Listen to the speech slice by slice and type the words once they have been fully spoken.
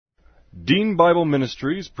Dean Bible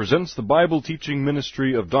Ministries presents the Bible teaching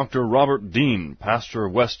ministry of Dr. Robert Dean, pastor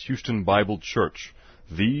of West Houston Bible Church.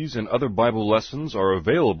 These and other Bible lessons are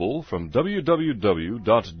available from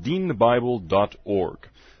www.deanbible.org.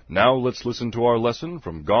 Now let's listen to our lesson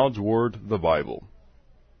from God's Word, the Bible.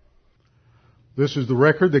 This is the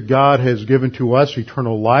record that God has given to us,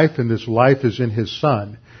 eternal life, and this life is in His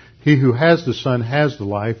Son. He who has the Son has the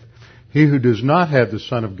life. He who does not have the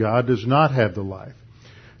Son of God does not have the life.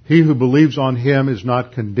 He who believes on Him is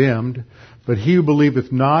not condemned, but he who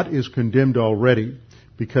believeth not is condemned already,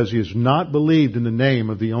 because he has not believed in the name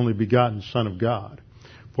of the only begotten Son of God.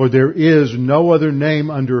 For there is no other name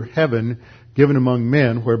under heaven given among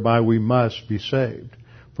men whereby we must be saved.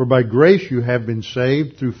 For by grace you have been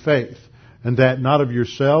saved through faith, and that not of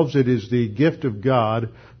yourselves, it is the gift of God,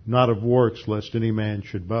 not of works, lest any man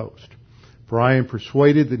should boast. For I am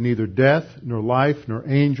persuaded that neither death, nor life, nor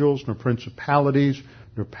angels, nor principalities,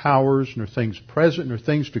 nor powers, nor things present, nor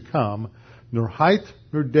things to come, nor height,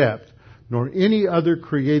 nor depth, nor any other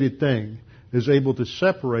created thing is able to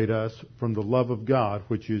separate us from the love of God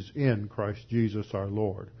which is in Christ Jesus our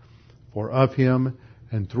Lord. For of Him,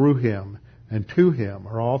 and through Him, and to Him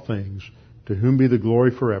are all things, to whom be the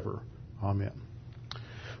glory forever. Amen.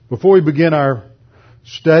 Before we begin our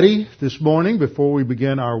study this morning, before we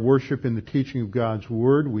begin our worship in the teaching of God's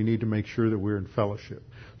Word, we need to make sure that we're in fellowship.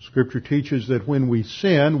 Scripture teaches that when we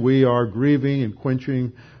sin, we are grieving and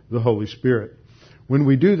quenching the Holy Spirit. When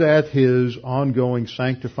we do that, His ongoing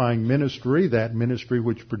sanctifying ministry, that ministry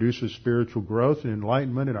which produces spiritual growth and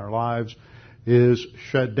enlightenment in our lives, is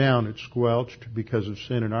shut down, it's squelched because of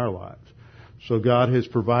sin in our lives. So God has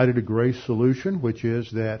provided a grace solution, which is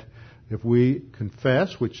that if we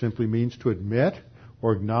confess, which simply means to admit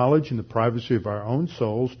or acknowledge in the privacy of our own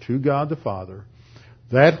souls to God the Father,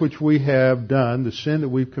 that which we have done, the sin that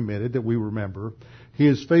we've committed, that we remember, He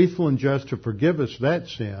is faithful and just to forgive us that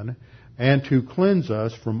sin and to cleanse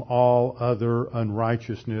us from all other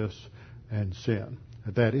unrighteousness and sin.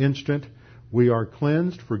 At that instant, we are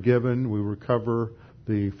cleansed, forgiven, we recover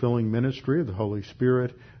the filling ministry of the Holy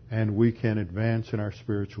Spirit, and we can advance in our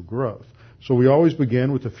spiritual growth. So we always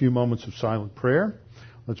begin with a few moments of silent prayer.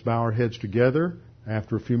 Let's bow our heads together.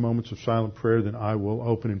 After a few moments of silent prayer, then I will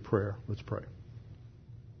open in prayer. Let's pray.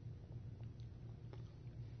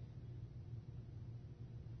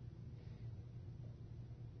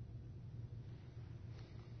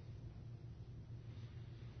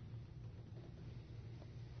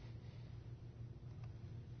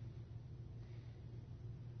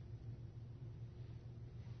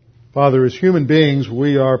 Father, as human beings,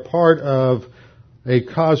 we are part of a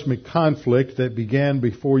cosmic conflict that began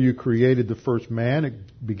before you created the first man. It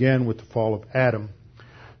began with the fall of Adam.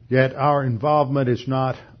 Yet our involvement is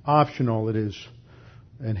not optional. It is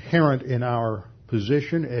inherent in our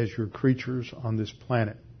position as your creatures on this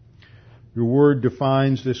planet. Your Word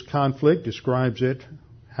defines this conflict, describes it,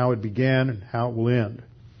 how it began, and how it will end.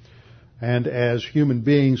 And as human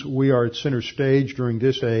beings, we are at center stage during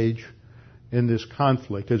this age in this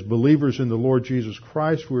conflict. As believers in the Lord Jesus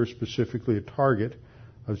Christ, we are specifically a target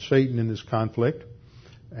of Satan in this conflict.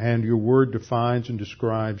 And your Word defines and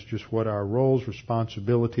describes just what our roles,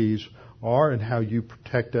 responsibilities are, and how you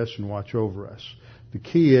protect us and watch over us. The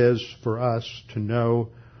key is for us to know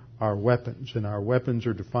our weapons, and our weapons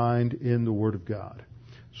are defined in the Word of God.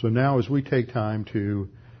 So now as we take time to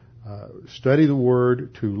study the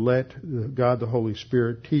Word, to let God the Holy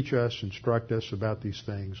Spirit teach us, instruct us about these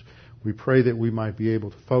things, we pray that we might be able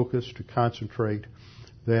to focus, to concentrate,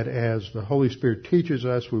 that as the Holy Spirit teaches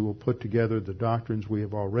us, we will put together the doctrines we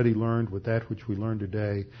have already learned with that which we learned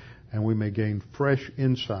today, and we may gain fresh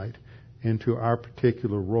insight into our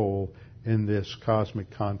particular role in this cosmic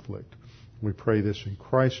conflict. We pray this in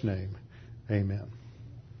Christ's name. Amen.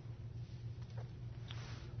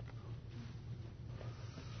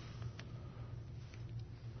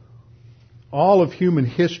 All of human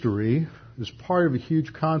history is part of a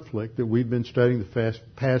huge conflict that we've been studying the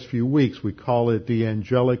past few weeks. We call it the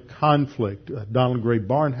angelic conflict. Donald Gray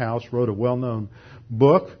Barnhouse wrote a well-known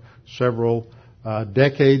book several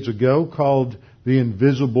decades ago called The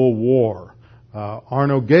Invisible War.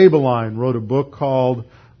 Arno Gaebelein wrote a book called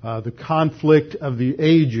The Conflict of the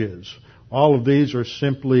Ages. All of these are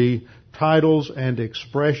simply titles and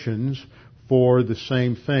expressions for the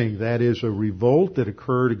same thing. That is a revolt that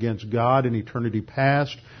occurred against God in eternity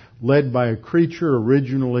past, led by a creature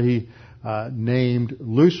originally named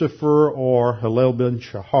Lucifer, or Hillel ben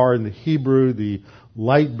Shahar in the Hebrew, the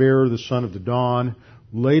light bearer, the son of the dawn,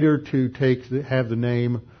 later to have the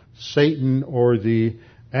name Satan, or the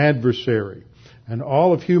adversary. And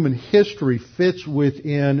all of human history fits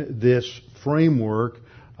within this framework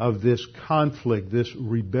of this conflict, this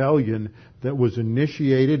rebellion that was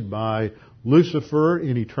initiated by Lucifer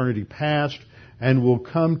in eternity past and will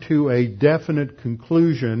come to a definite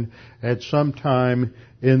conclusion at some time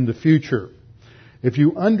in the future. If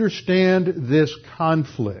you understand this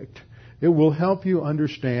conflict, it will help you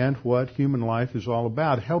understand what human life is all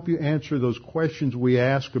about, help you answer those questions we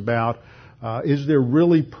ask about, is there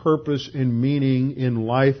really purpose and meaning in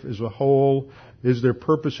life as a whole? Is there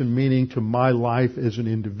purpose and meaning to my life as an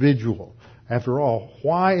individual? After all,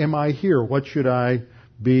 why am I here? What should I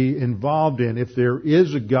be involved in? If there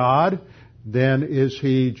is a God, then is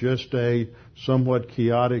He just a somewhat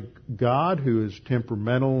chaotic God who is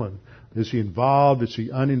temperamental, and is He involved? Is He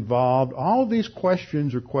uninvolved? All of these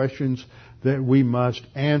questions are questions that we must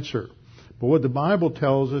answer. But what the Bible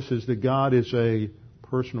tells us is that God is a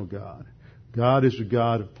personal God. God is a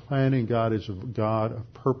God of planning. God is a God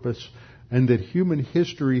of purpose. And that human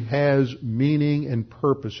history has meaning and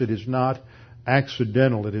purpose. It is not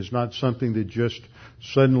accidental. It is not something that just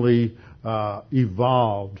suddenly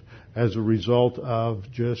evolved as a result of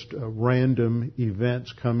just random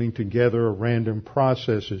events coming together or random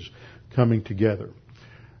processes coming together.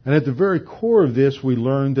 And at the very core of this, we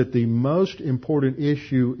learn that the most important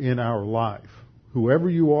issue in our life, whoever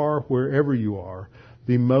you are, wherever you are,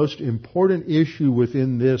 the most important issue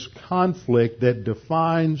within this conflict that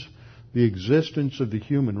defines the existence of the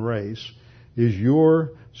human race is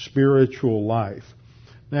your spiritual life.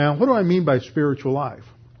 Now, what do I mean by spiritual life?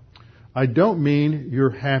 I don't mean your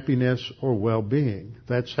happiness or well-being.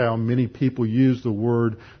 That's how many people use the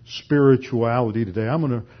word spirituality today. I'm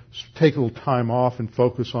going to take a little time off and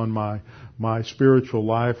focus on my spiritual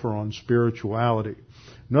life or on spirituality.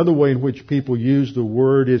 Another way in which people use the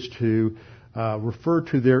word is to refer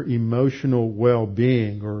to their emotional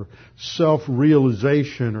well-being or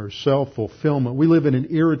self-realization or self-fulfillment. We live in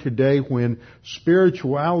an era today when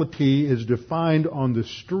spirituality is defined on the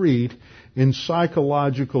street in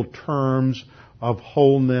psychological terms of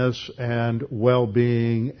wholeness and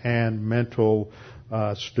well-being and mental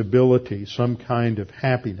stability, some kind of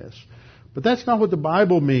happiness. But that's not what the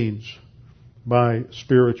Bible means by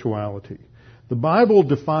spirituality. The Bible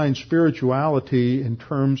defines spirituality in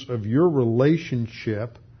terms of your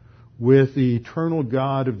relationship with the eternal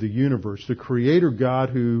God of the universe, the Creator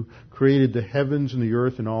God who created the heavens and the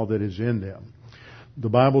earth and all that is in them. The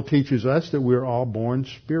Bible teaches us that we're all born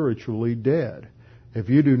spiritually dead. If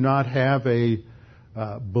you do not have a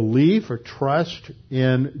belief or trust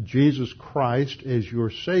in Jesus Christ as your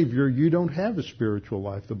Savior, you don't have a spiritual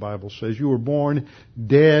life, the Bible says. You were born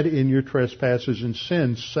dead in your trespasses and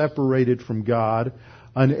sins, separated from God,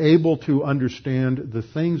 unable to understand the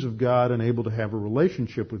things of God, unable to have a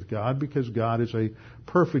relationship with God, because God is a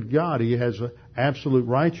perfect God. He has absolute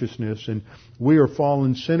righteousness, and we are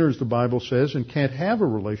fallen sinners, the Bible says, and can't have a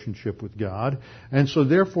relationship with God. And so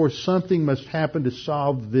therefore something must happen to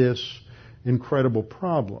solve this incredible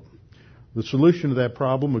problem. The solution to that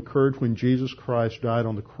problem occurred when Jesus Christ died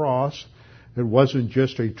on the cross. It wasn't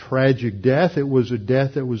just a tragic death. It was a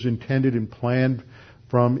death that was intended and planned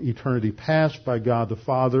from eternity past by God the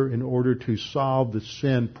Father in order to solve the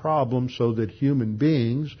sin problem so that human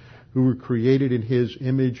beings who were created in His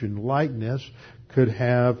image and likeness could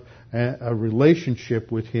have a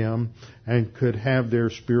relationship with Him and could have their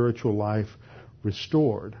spiritual life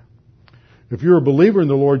restored. If you're a believer in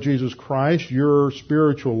the Lord Jesus Christ, your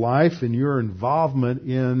spiritual life and your involvement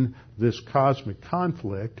in this cosmic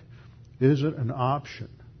conflict isn't an option.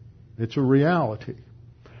 It's a reality.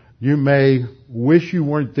 You may wish you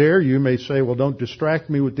weren't there. You may say, well, don't distract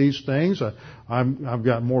me with these things. I've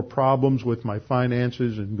got more problems with my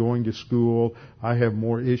finances and going to school. I have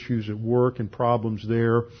more issues at work and problems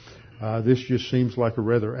there. This just seems like a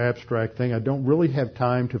rather abstract thing. I don't really have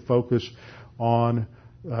time to focus on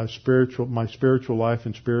my spiritual life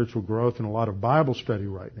and spiritual growth and a lot of Bible study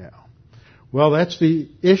right now. Well, that's the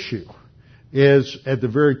issue. Is at the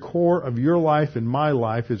very core of your life and my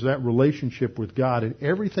life is that relationship with God, and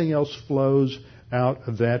everything else flows out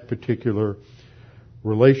of that particular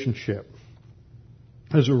relationship.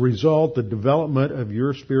 As a result, the development of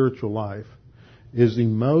your spiritual life is the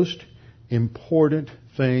most important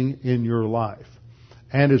thing in your life.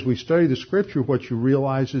 And as we study the Scripture, what you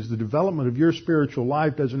realize is the development of your spiritual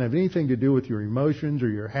life doesn't have anything to do with your emotions or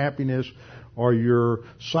your happiness or your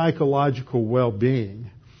psychological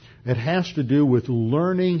well-being. It has to do with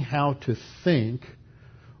learning how to think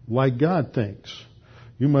like God thinks.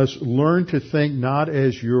 You must learn to think not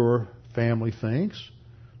as your family thinks,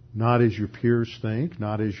 not as your peers think,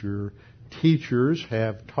 not as your teachers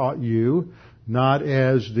have taught you, not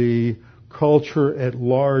as the culture at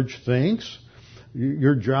large thinks,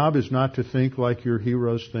 Your job is not to think like your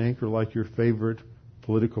heroes think or like your favorite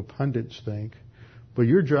political pundits think, but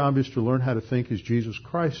your job is to learn how to think as Jesus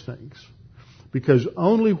Christ thinks. Because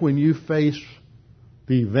only when you face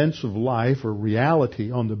the events of life or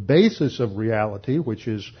reality on the basis of reality, which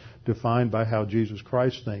is defined by how Jesus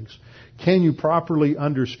Christ thinks, can you properly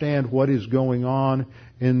understand what is going on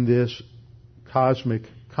in this cosmic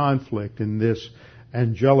conflict, in this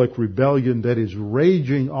angelic rebellion that is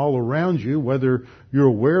raging all around you, whether you're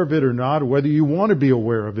aware of it or not, or whether you want to be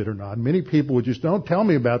aware of it or not. Many people would just, don't tell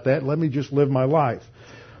me about that, let me just live my life.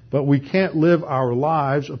 But we can't live our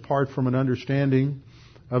lives apart from an understanding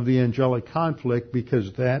of the angelic conflict,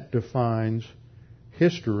 because that defines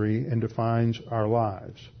history and defines our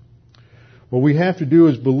lives. What we have to do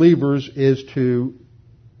as believers is to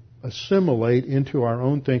assimilate into our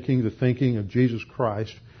own thinking the thinking of Jesus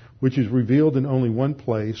Christ, which is revealed in only one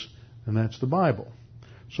place, and that's the Bible.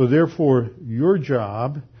 So therefore, your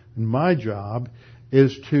job and my job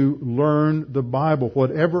is to learn the Bible.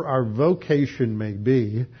 Whatever our vocation may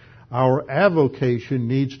be, our avocation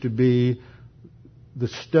needs to be the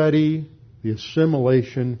study, the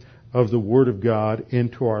assimilation of the Word of God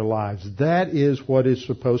into our lives. That is what is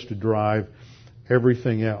supposed to drive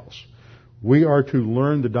everything else. We are to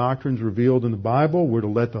learn the doctrines revealed in the Bible. We're to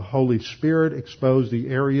let the Holy Spirit expose the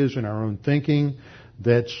areas in our own thinking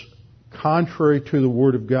that's contrary to the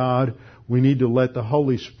Word of God. We need to let the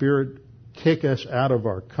Holy Spirit kick us out of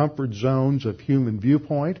our comfort zones of human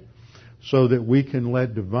viewpoint so that we can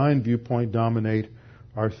let divine viewpoint dominate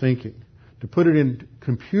our thinking. To put it in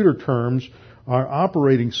computer terms, our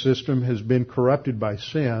operating system has been corrupted by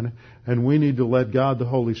sin, and we need to let God the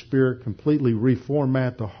Holy Spirit completely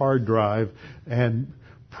reformat the hard drive and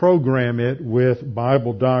program it with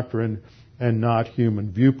Bible doctrine and not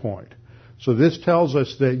human viewpoint. So this tells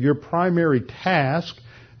us that your primary task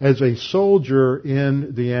as a soldier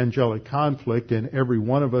in the angelic conflict, and every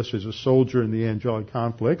one of us is a soldier in the angelic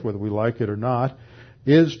conflict, whether we like it or not,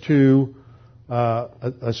 is to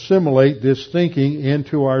assimilate this thinking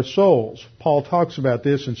into our souls. Paul talks about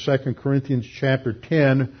this in 2 Corinthians chapter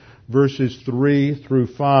 10, verses 3 through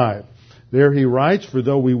 5. There he writes, "For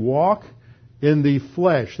though we walk in the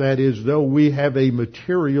flesh," that is, though we have a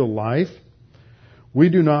material life, "we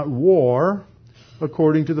do not war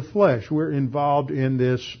according to the flesh." We're involved in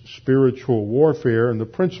this spiritual warfare, and the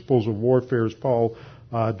principles of warfare, as Paul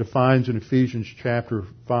defines in Ephesians chapter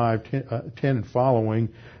 5, 10 and following,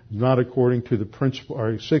 not according to the principle,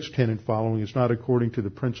 or 6:10 and following, is not according to the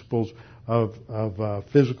principles of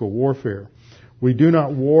physical warfare. We do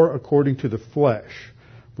not war according to the flesh.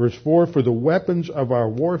 Verse 4, "For the weapons of our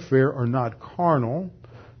warfare are not carnal."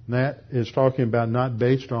 And that is talking about not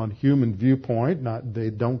based on human viewpoint, they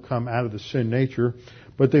don't come out of the sin nature,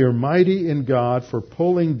 but they are mighty in God for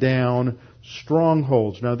pulling down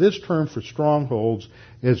strongholds. Now this term for strongholds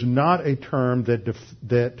is not a term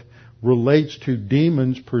that relates to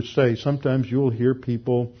demons per se. Sometimes you'll hear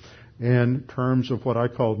people in terms of what I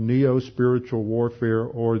call neo-spiritual warfare,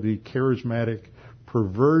 or the charismatic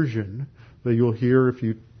perversion that you'll hear if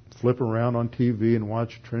you flip around on TV and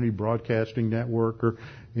watch Trinity Broadcasting Network or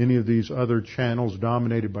any of these other channels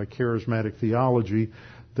dominated by charismatic theology.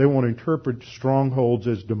 They want to interpret strongholds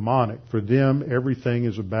as demonic. For them, everything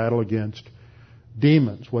is a battle against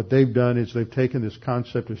demons. What they've done is they've taken this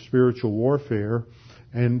concept of spiritual warfare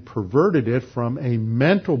and perverted it from a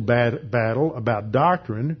mental battle about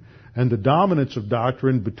doctrine and the dominance of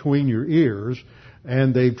doctrine between your ears,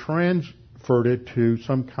 and they've transferred it to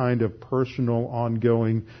some kind of personal,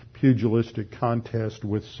 ongoing, pugilistic contest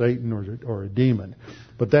with Satan or a demon.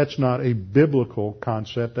 But that's not a biblical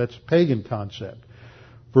concept, that's a pagan concept.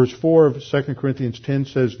 Verse 4 of 2 Corinthians 10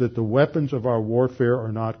 says that the weapons of our warfare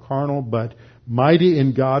are not carnal, but mighty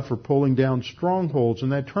in God for pulling down strongholds.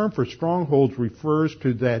 And that term for strongholds refers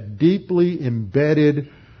to that deeply embedded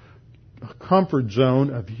comfort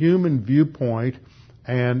zone of human viewpoint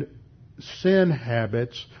and sin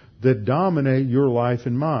habits that dominate your life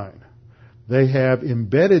and mine. They have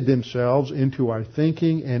embedded themselves into our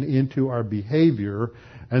thinking and into our behavior,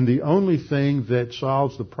 and the only thing that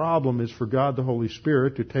solves the problem is for God the Holy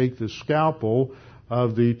Spirit to take the scalpel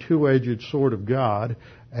of the two-edged sword of God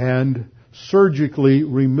and surgically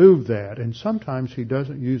remove that. And sometimes He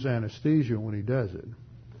doesn't use anesthesia when He does it.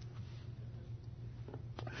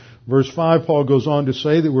 Verse 5, Paul goes on to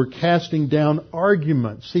say that we're casting down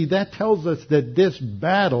arguments. See, that tells us that this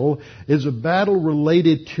battle is a battle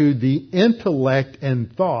related to the intellect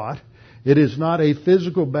and thought. It is not a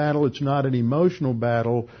physical battle, it's not an emotional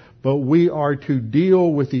battle, but we are to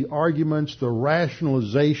deal with the arguments, the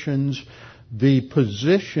rationalizations, the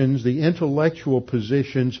positions, the intellectual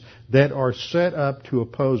positions that are set up to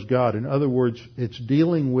oppose God. In other words, it's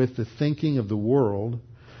dealing with the thinking of the world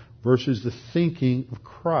versus the thinking of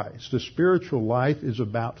Christ. The spiritual life is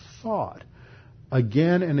about thought.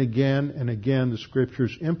 Again and again and again, the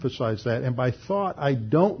Scriptures emphasize that. And by thought, I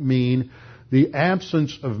don't mean the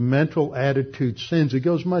absence of mental attitude sins. It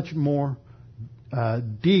goes much more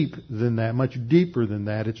deep than that, much deeper than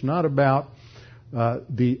that. It's not about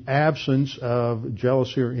the absence of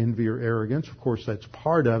jealousy or envy or arrogance. Of course, that's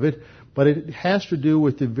part of it. But it has to do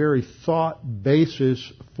with the very thought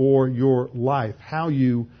basis for your life, how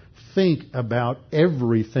you think about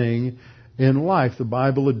everything in life. The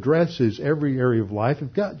Bible addresses every area of life.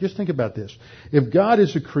 If God, just think about this. If God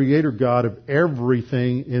is the creator God of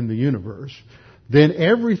everything in the universe, then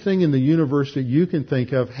everything in the universe that you can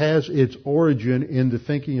think of has its origin in the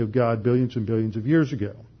thinking of God billions and billions of years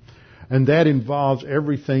ago. And that involves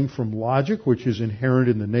everything from logic, which is inherent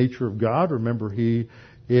in the nature of God. Remember, He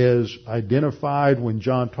is identified when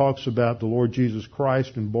John talks about the Lord Jesus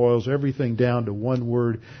Christ and boils everything down to one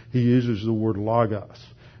word. He uses the word logos.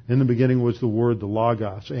 In the beginning was the word, the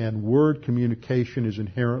logos. And word communication is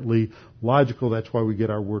inherently logical. That's why we get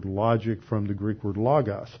our word logic from the Greek word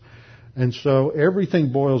logos. And so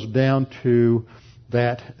everything boils down to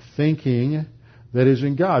that thinking that is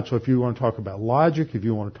in God. So if you want to talk about logic, if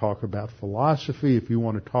you want to talk about philosophy, if you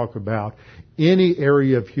want to talk about any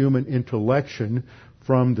area of human intellection,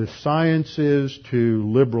 from the sciences to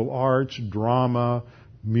liberal arts, drama,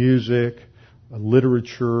 music,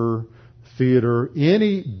 literature, theater,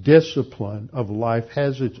 any discipline of life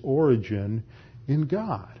has its origin in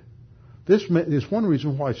God. This is one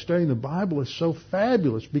reason why studying the Bible is so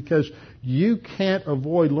fabulous, because you can't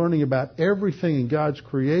avoid learning about everything in God's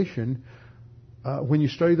creation when you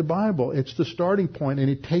study the Bible. It's the starting point, and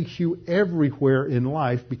it takes you everywhere in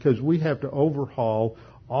life, because we have to overhaul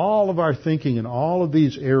all of our thinking in all of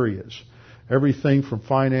these areas. Everything from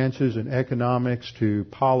finances and economics to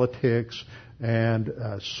politics and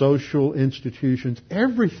social institutions.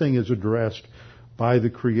 Everything is addressed by the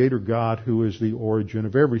Creator God, who is the origin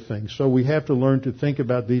of everything. So we have to learn to think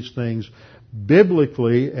about these things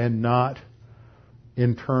biblically and not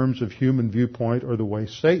in terms of human viewpoint or the way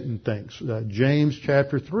Satan thinks. James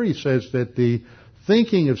chapter 3 says that the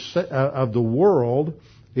thinking of the world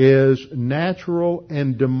is natural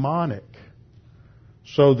and demonic.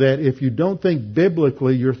 So that if you don't think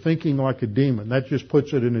biblically, you're thinking like a demon. That just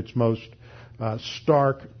puts it in its most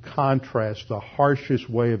stark contrast, the harshest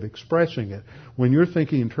way of expressing it. When you're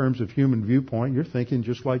thinking in terms of human viewpoint, you're thinking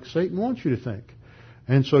just like Satan wants you to think.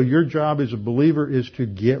 And so your job as a believer is to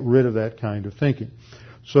get rid of that kind of thinking.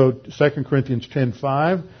 So 2 Corinthians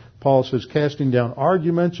 10:5, Paul says, casting down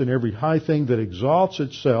arguments and every high thing that exalts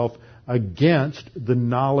itself against the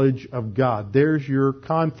knowledge of God. There's your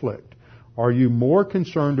conflict. Are you more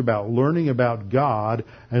concerned about learning about God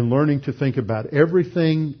and learning to think about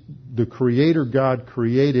everything the Creator God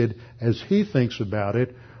created as He thinks about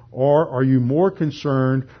it? Or are you more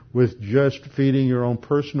concerned with just feeding your own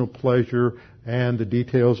personal pleasure and the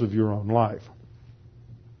details of your own life?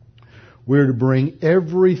 We're to bring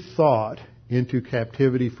every thought into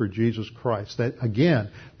captivity for Jesus Christ. That, again,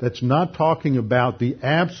 that's not talking about the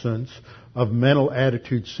absence of mental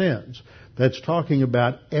attitude sins. That's talking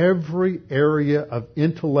about every area of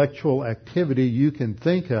intellectual activity you can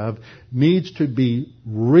think of needs to be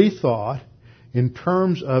rethought in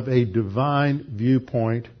terms of a divine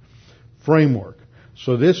viewpoint framework.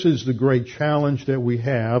 So this is the great challenge that we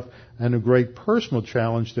have, and a great personal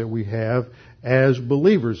challenge that we have as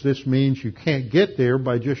believers. This means you can't get there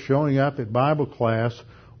by just showing up at Bible class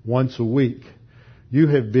once a week. You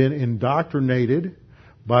have been indoctrinated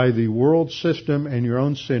by the world system and your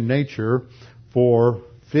own sin nature for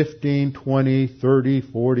 15, 20, 30,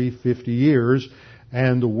 40, 50 years,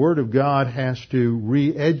 and the Word of God has to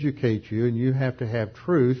re-educate you, and you have to have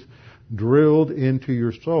truth drilled into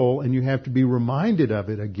your soul, and you have to be reminded of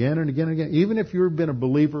it again and again and again. Even if you've been a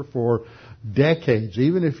believer for decades,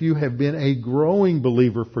 even if you have been a growing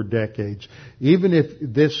believer for decades, even if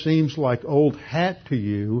this seems like old hat to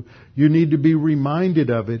you, you need to be reminded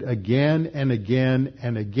of it again and again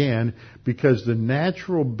and again, because the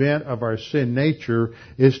natural bent of our sin nature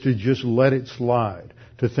is to just let it slide,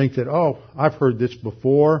 to think that, oh, I've heard this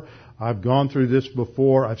before, I've gone through this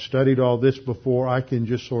before, I've studied all this before, I can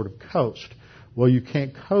just sort of coast. Well, you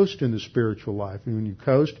can't coast in the spiritual life. And when you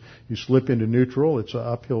coast, you slip into neutral, it's an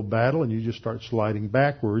uphill battle, and you just start sliding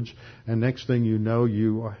backwards, and next thing you know,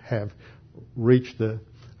 you have reached the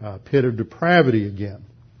pit of depravity again.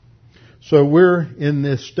 So we're in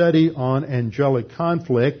this study on angelic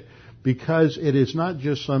conflict, because it is not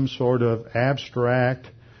just some sort of abstract,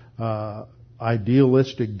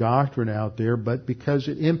 idealistic doctrine out there, but because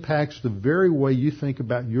it impacts the very way you think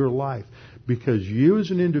about your life. Because you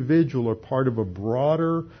as an individual are part of a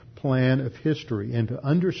broader plan of history, and to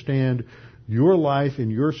understand your life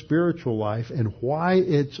and your spiritual life and why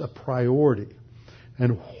it's a priority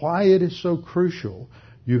and why it is so crucial,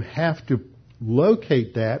 you have to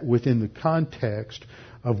locate that within the context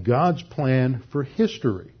of God's plan for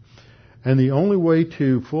history. And the only way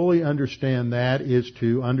to fully understand that is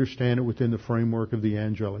to understand it within the framework of the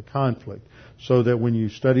angelic conflict. So that when you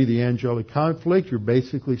study the angelic conflict, you're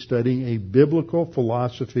basically studying a biblical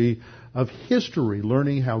philosophy of history,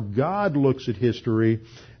 learning how God looks at history,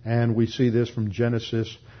 and we see this from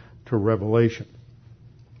Genesis to Revelation.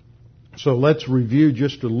 So let's review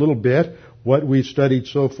just a little bit what we've studied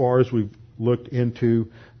so far as we've looked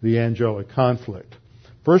into the angelic conflict.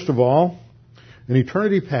 First of all, in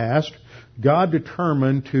eternity past, God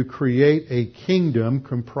determined to create a kingdom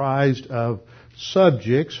comprised of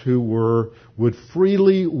subjects who would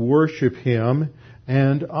freely worship Him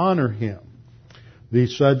and honor Him.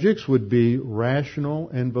 These subjects would be rational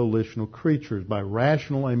and volitional creatures. By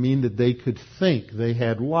rational, I mean that they could think, they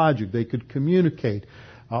had logic, they could communicate.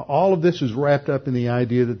 All of this is wrapped up in the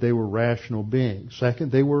idea that they were rational beings.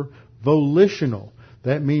 Second, they were volitional.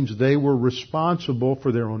 That means they were responsible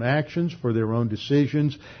for their own actions, for their own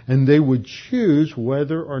decisions, and they would choose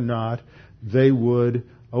whether or not they would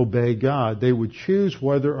obey God. They would choose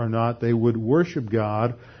whether or not they would worship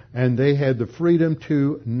God, and they had the freedom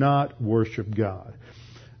to not worship God.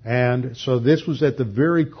 And so this was at the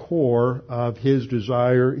very core of His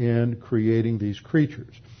desire in creating these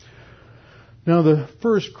creatures. Now, the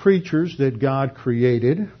first creatures that God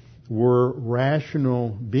created were rational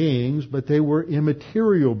beings, but they were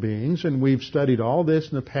immaterial beings, and we've studied all this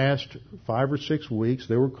in the past 5 or 6 weeks.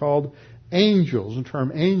 They were called angels. The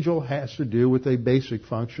term angel has to do with a basic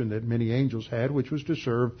function that many angels had, which was to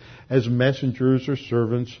serve as messengers or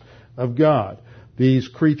servants of God. These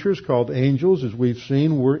creatures called angels, as we've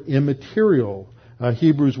seen, were immaterial.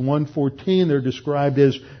 Hebrews 1:14, they're described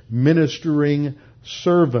as ministering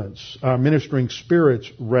servants, ministering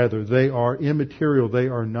spirits rather. They are immaterial. They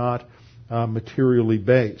are not materially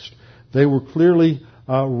based. They were clearly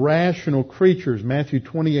rational creatures. Matthew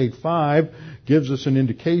 28:5 gives us an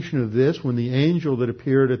indication of this when the angel that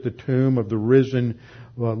appeared at the tomb of the risen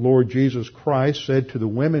Lord Jesus Christ said to the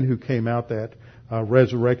women who came out that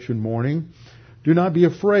resurrection morning, "Do not be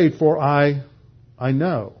afraid, for I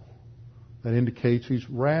know." That indicates he's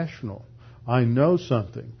rational. I know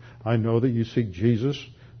something. I know that you seek Jesus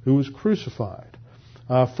who was crucified.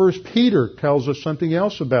 1 Peter tells us something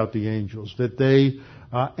else about the angels, that they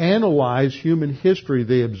analyze human history.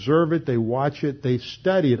 They observe it, they watch it, they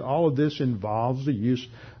study it. All of this involves the use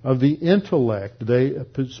of the intellect. They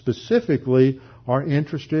specifically are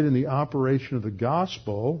interested in the operation of the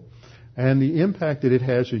gospel and the impact that it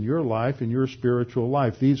has in your life, in your spiritual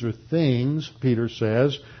life. These are things, Peter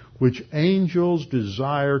says, which angels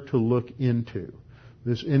desire to look into.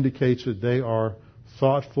 This indicates that they are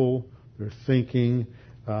thoughtful, they're thinking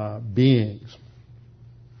beings.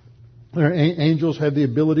 Angels have the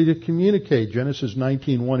ability to communicate. Genesis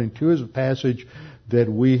 19:1 and 2 is a passage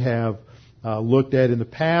that we have looked at in the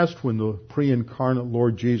past when the pre-incarnate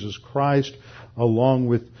Lord Jesus Christ, along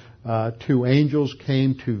with 2 angels,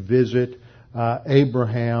 came to visit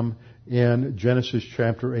Abraham in Genesis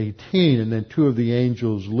chapter 18. And then 2 of the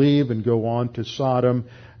angels leave and go on to Sodom.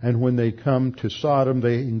 And when they come to Sodom,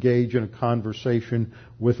 they engage in a conversation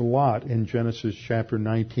with Lot in Genesis chapter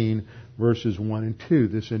 19, verses 1 and 2.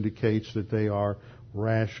 This indicates that they are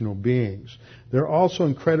rational beings. They're also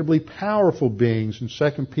incredibly powerful beings. In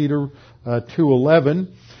 2 Peter 2:11,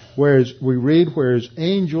 whereas we read, "Whereas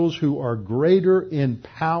angels who are greater in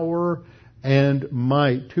power and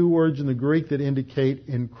might." 2 words in the Greek that indicate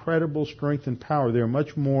incredible strength and power. They're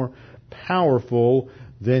much more powerful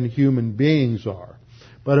than human beings are.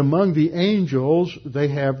 But among the angels, they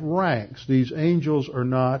have ranks. These angels are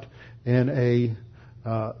not in a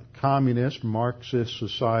communist, Marxist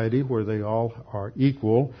society where they all are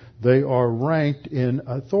equal. They are ranked in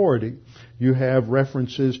authority. You have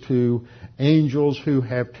references to angels who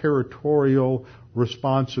have territorial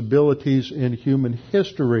responsibilities in human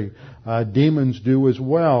history. Demons do as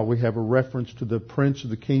well. We have a reference to the prince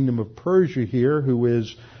of the kingdom of Persia here, who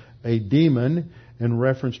is a demon, in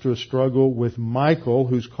reference to a struggle with Michael,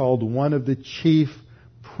 who's called one of the chief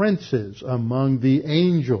princes among the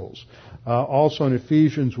angels. Also in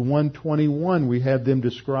Ephesians 1:21, we have them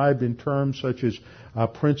described in terms such as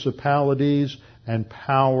principalities and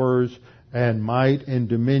powers and might and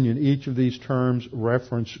dominion. Each of these terms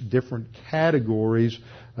reference different categories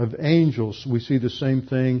of angels. We see the same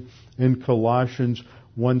thing in Colossians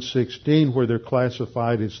 1:16, where they're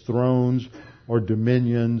classified as thrones or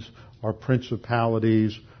dominions or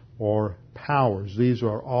principalities or powers. These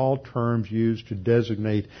are all terms used to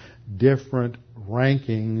designate different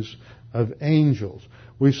rankings of angels.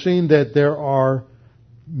 We've seen that there are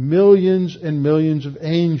millions and millions of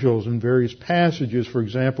angels in various passages. For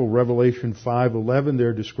example, Revelation 5:11,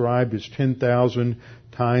 they're described as 10,000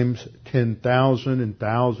 times 10,000 and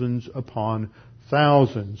thousands upon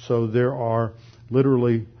thousands. So there are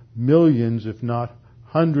literally millions, if not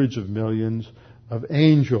hundreds of millions, of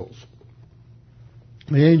angels.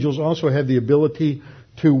 The angels also have the ability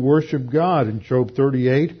to worship God. In Job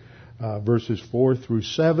 38, verses 4 through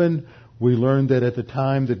 7, we learned that at the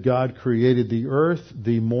time that God created the earth,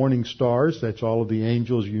 the morning stars, that's all of the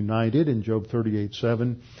angels united in Job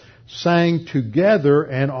 38:7, sang together,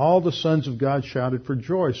 and all the sons of God shouted for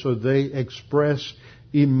joy. So they express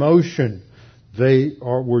emotion. They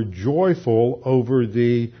were joyful over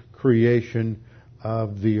the creation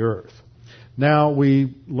of the earth. Now,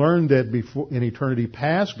 we learned that before, in eternity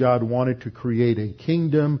past, God wanted to create a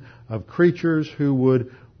kingdom of creatures who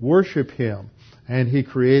would worship Him. And He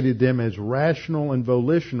created them as rational and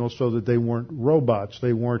volitional so that they weren't robots.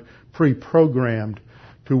 They weren't pre-programmed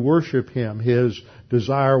to worship Him. His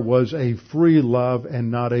desire was a free love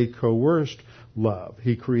and not a coerced love.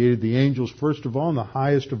 He created the angels first of all, and the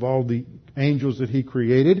highest of all the angels that He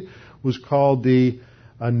created was called the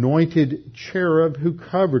anointed cherub who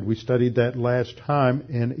covered. We studied that last time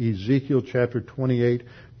in Ezekiel chapter 28,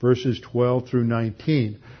 verses 12 through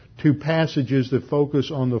 19. Two passages that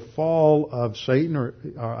focus on the fall of Satan are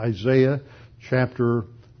Isaiah chapter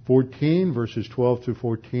 14, verses 12 through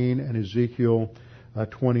 14, and Ezekiel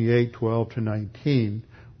 28, 12 to 19.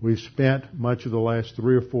 We've spent much of the last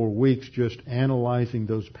 3 or 4 weeks just analyzing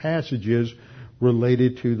those passages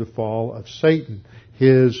related to the fall of Satan.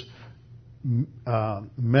 His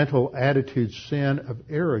mental attitude, sin of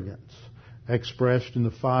arrogance, expressed in the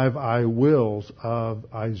 5 I wills of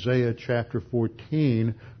Isaiah chapter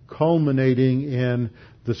 14, culminating in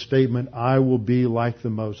the statement, I will be like the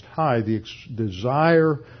Most High. The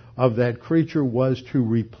desire of that creature was to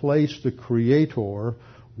replace the Creator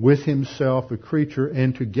with himself, a creature,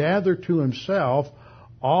 and to gather to himself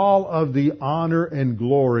all of the honor and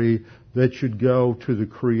glory that should go to the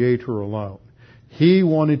Creator alone. He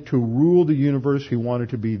wanted to rule the universe. He wanted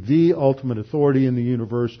to be the ultimate authority in the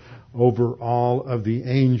universe over all of the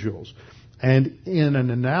angels. And in an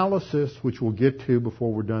analysis, which we'll get to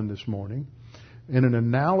before we're done this morning, in an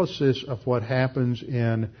analysis of what happens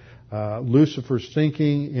in Lucifer's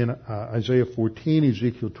thinking in Isaiah 14,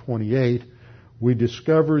 Ezekiel 28, we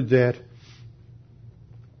discovered that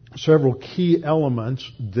several key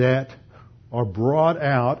elements that are brought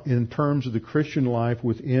out in terms of the Christian life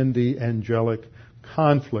within the angelic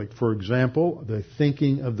conflict. For example, the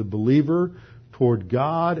thinking of the believer toward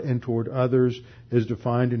God and toward others is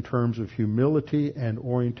defined in terms of humility and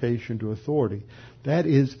orientation to authority. That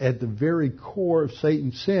is at the very core of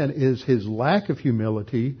Satan's sin, is his lack of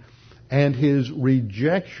humility and his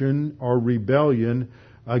rejection or rebellion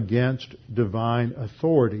against divine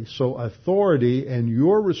authority. So authority and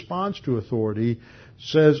your response to authority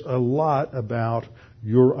says a lot about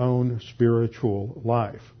your own spiritual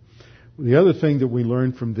life. The other thing that we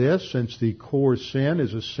learned from this, since the core sin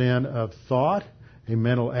is a sin of thought, a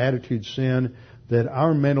mental attitude sin, that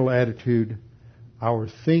our mental attitude, our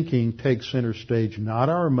thinking takes center stage, not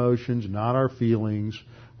our emotions, not our feelings,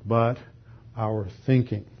 but our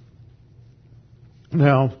thinking.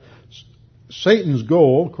 Now, Satan's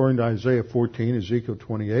goal, according to Isaiah 14, Ezekiel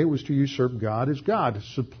 28, was to usurp God as God, to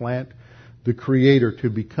supplant the Creator, to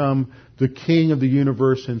become the king of the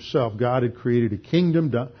universe himself. God had created a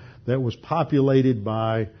kingdom that was populated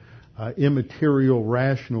by immaterial,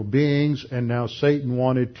 rational beings, and now Satan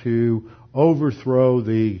wanted to overthrow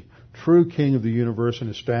the true king of the universe and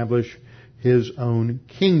establish his own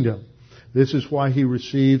kingdom. This is why he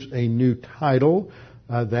receives a new title,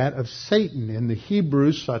 that of Satan. In the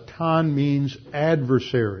Hebrew, Satan means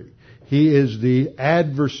adversary. He is the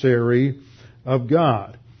adversary of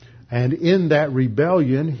God. And in that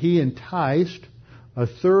rebellion, he enticed a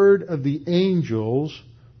third of the angels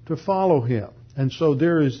to follow him. And so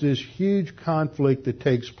there is this huge conflict that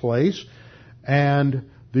takes place, and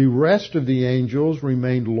the rest of the angels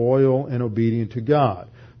remained loyal and obedient to God.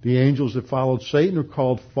 The angels that followed Satan are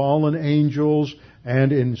called fallen angels,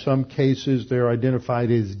 and in some cases they're identified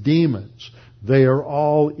as demons. They are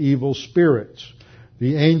all evil spirits.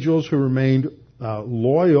 The angels who remained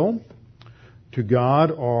loyal to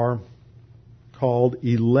God are called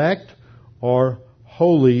elect or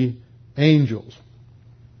holy angels.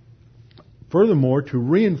 Furthermore, to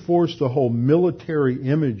reinforce the whole military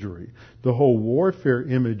imagery, the whole warfare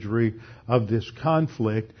imagery of this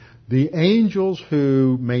conflict, the angels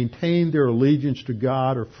who maintain their allegiance to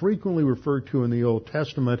God are frequently referred to in the Old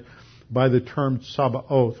Testament by the term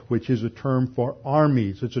Sabaoth, which is a term for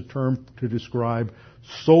armies. It's a term to describe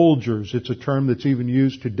soldiers. It's a term that's even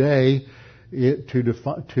used today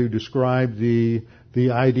to describe the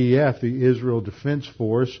IDF, the Israel Defense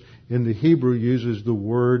Force. In the Hebrew uses the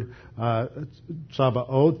word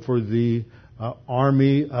Sabaoth for the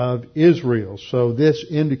army of Israel. So this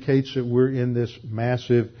indicates that we're in this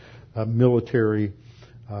massive military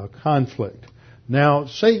conflict. Now,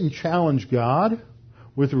 Satan challenged God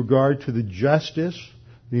with regard to the justice,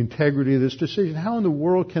 the integrity of this decision. How in the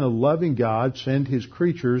world can a loving God send His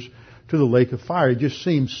creatures to the lake of fire? It just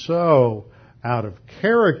seems so out of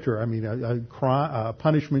character. I mean, a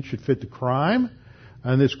punishment should fit the crime,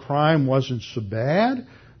 and this crime wasn't so bad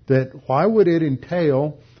that why would it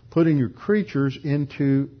entail putting your creatures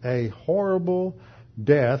into a horrible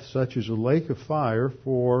death such as a lake of fire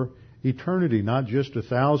for eternity, not just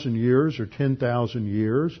 1,000 years or 10,000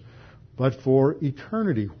 years, but for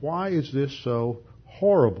eternity? Why is this so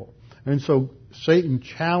horrible? And so Satan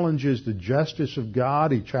challenges the justice of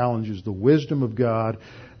God, he challenges the wisdom of God,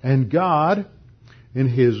 and God, in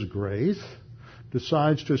His grace,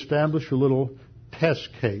 decides to establish a little test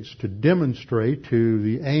case to demonstrate to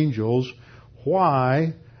the angels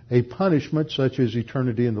why a punishment such as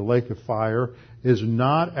eternity in the lake of fire is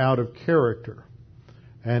not out of character,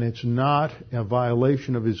 and it's not a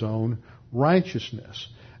violation of His own righteousness.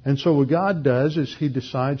 And so what God does is He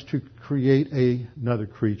decides to create another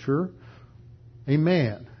creature, a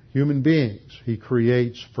man, human beings. He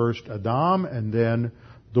creates first Adam and then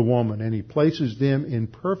the woman, and He places them in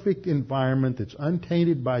perfect environment that's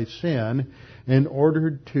untainted by sin in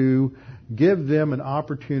order to give them an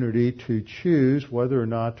opportunity to choose whether or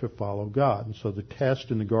not to follow God. And so the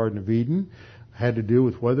test in the Garden of Eden had to do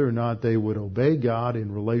with whether or not they would obey God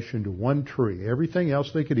in relation to one tree. Everything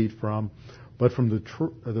else they could eat from, but from the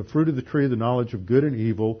fruit of the tree of the knowledge of good and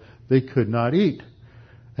evil, they could not eat.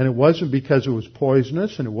 And it wasn't because it was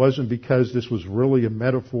poisonous, and it wasn't because this was really a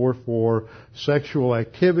metaphor for sexual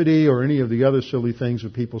activity or any of the other silly things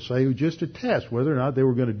that people say. It was just a test whether or not they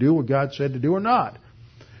were going to do what God said to do or not.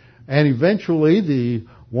 And eventually the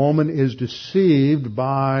woman is deceived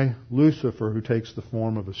by Lucifer, who takes the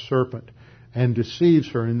form of a serpent, and deceives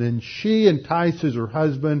her. And then she entices her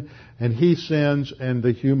husband, and he sins, and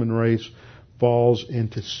the human race falls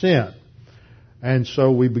into sin. And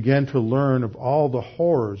so we begin to learn of all the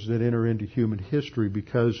horrors that enter into human history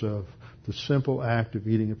because of the simple act of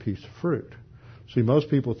eating a piece of fruit. See, most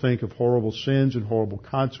people think of horrible sins and horrible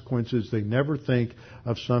consequences. They never think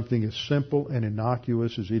of something as simple and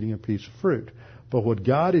innocuous as eating a piece of fruit. But what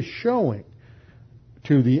God is showing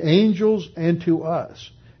to the angels and to us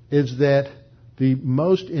is that the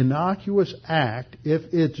most innocuous act,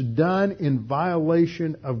 if it's done in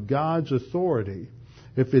violation of God's authority,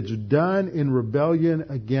 if it's done in rebellion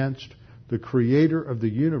against the Creator of the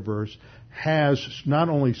universe, has not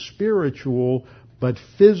only spiritual but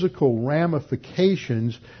physical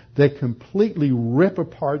ramifications that completely rip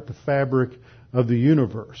apart the fabric of the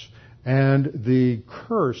universe. And the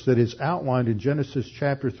curse that is outlined in Genesis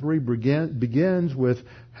chapter 3 begins with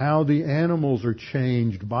how the animals are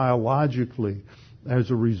changed biologically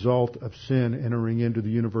as a result of sin entering into the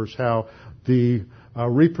universe, how the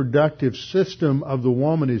reproductive system of the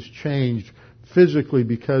woman is changed physically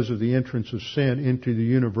because of the entrance of sin into the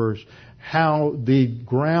universe, how the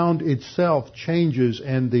ground itself changes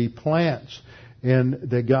and the plants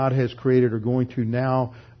that God has created are going to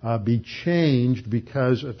now be changed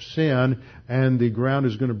because of sin, and the ground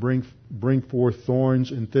is going to bring forth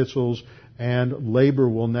thorns and thistles, and labor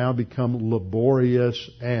will now become laborious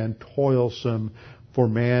and toilsome for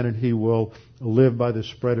man, and he will live by the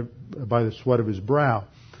sweat of his brow.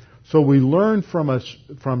 So we learn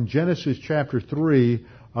from Genesis chapter 3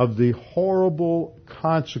 of the horrible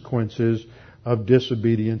consequences of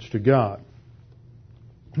disobedience to God.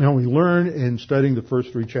 Now we learn in studying the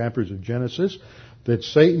first 3 chapters of Genesis that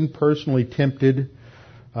Satan personally tempted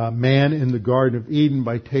man in the Garden of Eden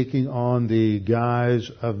by taking on the guise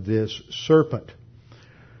of this serpent.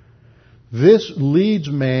 This leads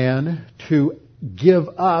man to give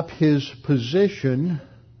up his position,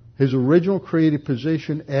 his original created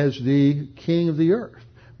position as the king of the earth.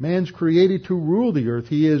 Man's created to rule the earth.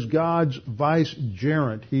 He is God's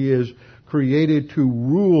vicegerent. He is created to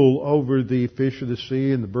rule over the fish of the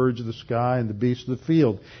sea and the birds of the sky and the beasts of the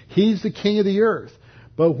field. He's the king of the earth.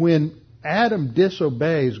 But when Adam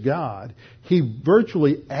disobeys God, he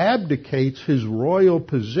virtually abdicates his royal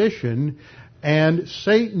position, and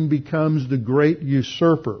Satan becomes the great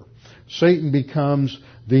usurper. Satan becomes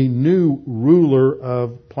the new ruler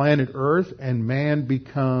of planet Earth, and man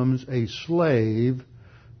becomes a slave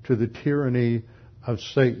to the tyranny of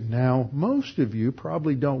Satan. Now, most of you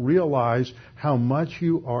probably don't realize how much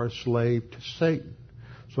you are a slave to Satan.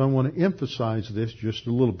 So I want to emphasize this just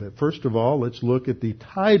a little bit. First of all, let's look at the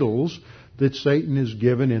titles that Satan is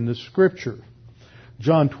given in the Scripture.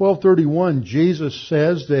 John 12:31, Jesus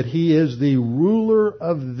says that he is the ruler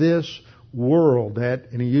of this world.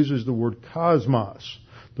 And he uses the word cosmos.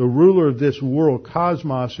 The ruler of this world.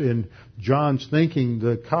 Cosmos, in John's thinking,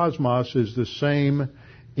 the cosmos is the same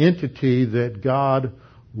entity that God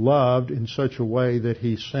loved in such a way that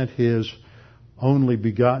he sent his only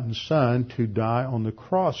begotten Son to die on the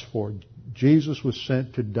cross for. Jesus was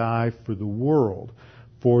sent to die for the world,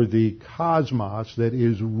 for the cosmos that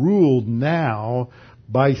is ruled now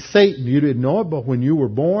by Satan. You didn't know it, but when you were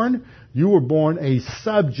born a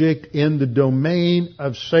subject in the domain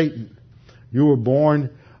of Satan. You were born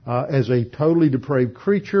as a totally depraved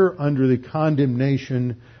creature under the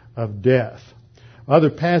condemnation of death. Other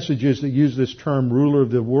passages that use this term ruler of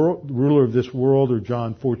this world are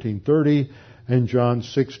John 14:30 and John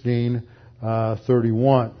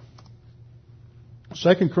 16:31.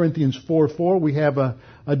 2 Corinthians 4:4, we have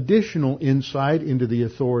additional insight into the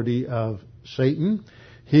authority of Satan.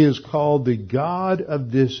 He is called the God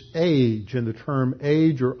of this age, and the term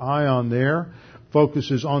age or ion there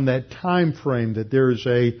focuses on that time frame, that there is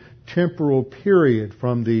a temporal period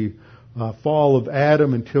from the fall of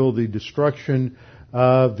Adam until the destruction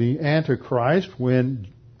of the Antichrist, when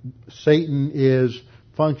Satan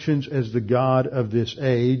functions as the God of this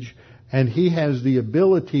age, and he has the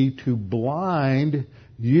ability to blind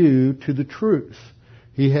you to the truth.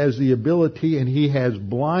 He has the ability, and he has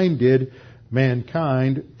blinded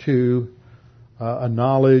mankind to a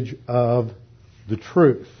knowledge of the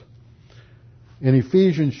truth. In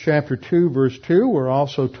Ephesians chapter 2, verse 2, we're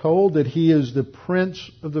also told that he is the prince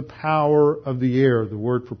of the power of the air. The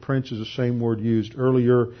word for prince is the same word used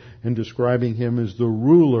earlier in describing him as the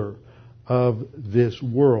ruler of this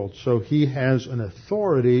world. So he has an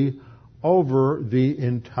authority over the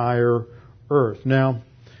entire earth. Now,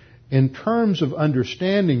 in terms of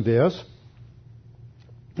understanding this,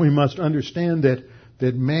 we must understand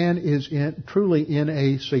that man is truly in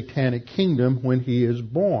a satanic kingdom when he is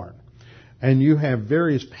born. And you have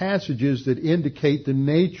various passages that indicate the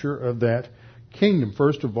nature of that kingdom.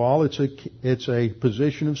 First of all, it's a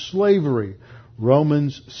position of slavery.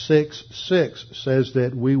 Romans 6:6 says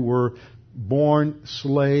that we were born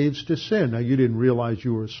slaves to sin. Now, you didn't realize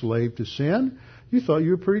you were a slave to sin. You thought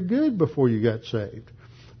you were pretty good before you got saved.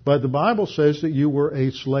 But the Bible says that you were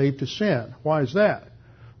a slave to sin. Why is that?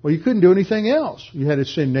 Well, you couldn't do anything else. You had a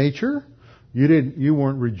sin nature. You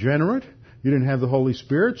weren't regenerate. You didn't have the Holy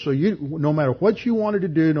Spirit. So no matter what you wanted to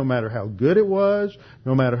do, no matter how good it was,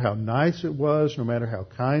 no matter how nice it was, no matter how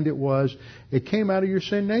kind it was, it came out of your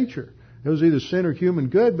sin nature. It was either sin or human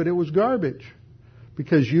good, but it was garbage.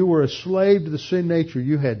 Because you were a slave to the sin nature.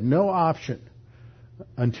 You had no option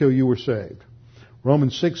until you were saved.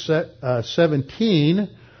 Romans 6:17,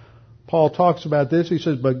 Paul talks about this. He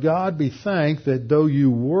says, "But God be thanked that though you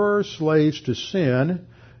were slaves to sin,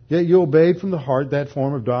 yet you obeyed from the heart that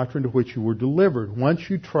form of doctrine to which you were delivered. Once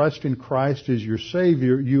you trust in Christ as your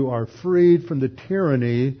Savior, you are freed from the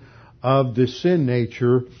tyranny of the sin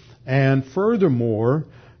nature, and furthermore,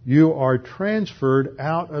 you are transferred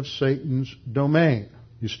out of Satan's domain.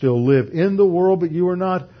 You still live in the world, but you are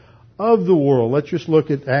not of the world." Let's just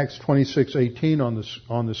look at Acts 26:18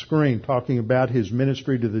 on the screen, talking about his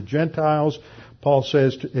ministry to the Gentiles. Paul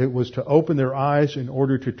says it was to open their eyes in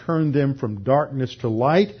order to turn them from darkness to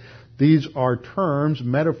light. These are terms,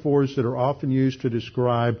 metaphors that are often used to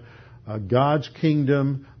describe God's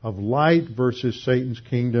kingdom of light versus Satan's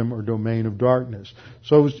kingdom or domain of darkness.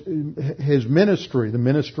 So his ministry, the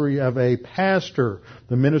ministry of a pastor,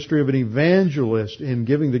 the ministry of an evangelist in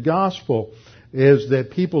giving the gospel, is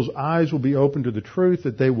that people's eyes will be open to the truth,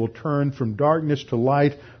 that they will turn from darkness to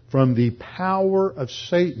light, from the power of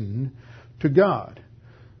Satan to God.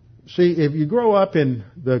 See, if you grow up in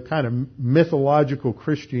the kind of mythological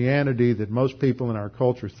Christianity that most people in our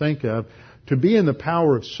culture think of, to be in the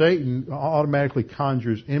power of Satan automatically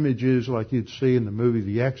conjures images like you'd see in the movie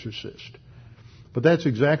The Exorcist. But that's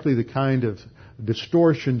exactly the kind of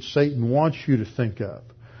distortion Satan wants you to think of.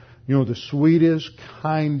 You know, the sweetest,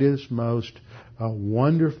 kindest, most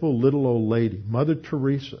wonderful little old lady, Mother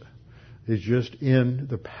Teresa, is just in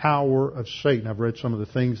the power of Satan. I've read some of the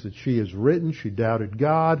things that she has written. She doubted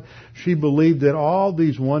God. She believed that all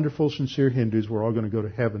these wonderful, sincere Hindus were all going to go to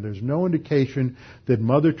heaven. There's no indication that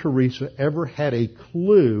Mother Teresa ever had a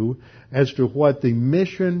clue as to what the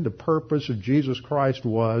mission, the purpose of Jesus Christ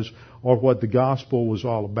was, or what the gospel was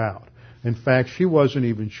all about. In fact, she wasn't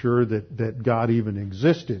even sure that God even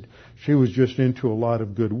existed. She was just into a lot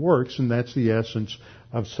of good works, and that's the essence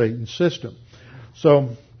of Satan's system. So,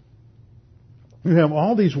 you have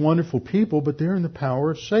all these wonderful people, but they're in the power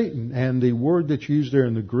of Satan. And the word that's used there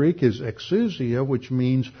in the Greek is exousia, which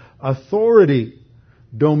means authority,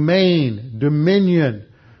 domain, dominion.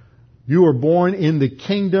 You are born in the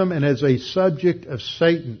kingdom and as a subject of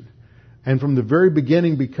Satan. And from the very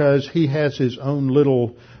beginning, because he has his own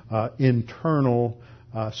little internal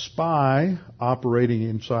spy operating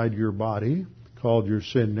inside your body, called your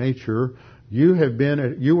sin nature,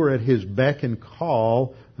 you were at his beck and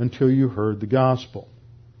call until you heard the gospel.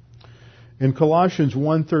 In Colossians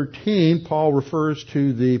 1:13, Paul refers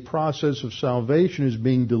to the process of salvation as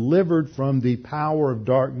being delivered from the power of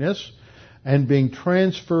darkness and being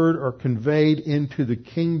transferred or conveyed into the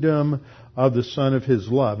kingdom of the Son of His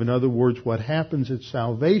love. In other words, what happens at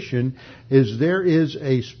salvation is there is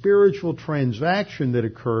a spiritual transaction that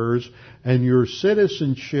occurs, and your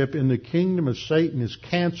citizenship in the kingdom of Satan is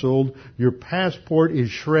canceled, your passport is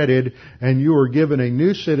shredded, and you are given a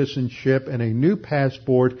new citizenship and a new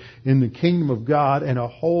passport in the kingdom of God and a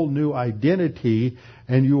whole new identity,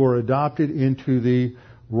 and you are adopted into the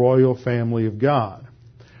royal family of God.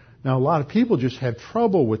 Now, a lot of people just have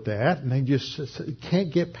trouble with that, and they just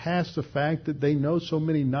can't get past the fact that they know so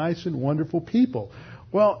many nice and wonderful people.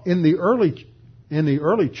 Well, in the early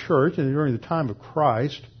church, and during the time of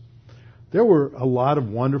Christ, there were a lot of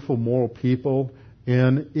wonderful moral people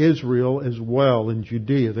in Israel as well, in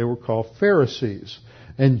Judea. They were called Pharisees.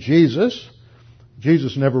 And Jesus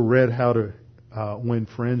never read how to win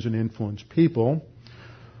friends and influence people,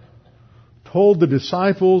 told the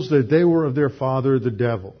disciples that they were of their father, the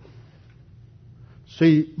devil.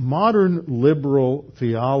 See, modern liberal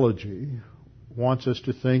theology wants us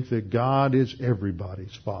to think that God is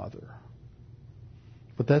everybody's father.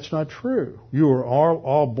 But that's not true. You are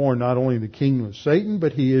all born not only in the kingdom of Satan,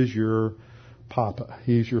 but he is your papa.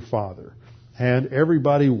 He's your father. And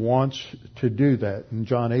everybody wants to do that. In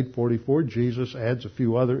John 8:44, Jesus adds a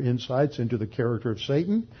few other insights into the character of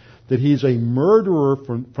Satan, that he's a murderer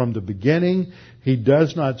from the beginning. He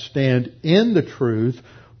does not stand in the truth,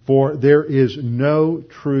 for there is no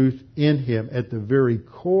truth in him. At the very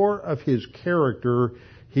core of his character,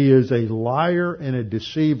 he is a liar and a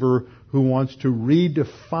deceiver who wants to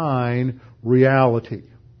redefine reality.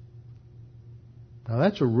 Now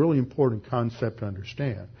that's a really important concept to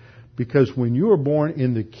understand, because when you are born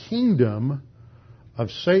in the kingdom of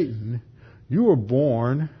Satan, you are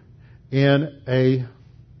born in a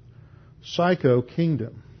psycho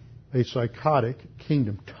kingdom. A psychotic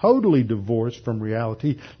kingdom, totally divorced from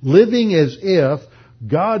reality, living as if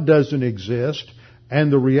God doesn't exist and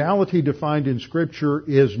the reality defined in Scripture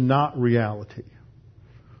is not reality.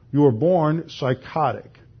 You are born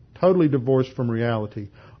psychotic, totally divorced from reality.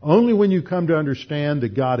 Only when you come to understand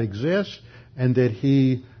that God exists and that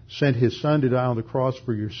He sent His Son to die on the cross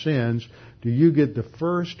for your sins do you get the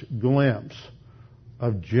first glimpse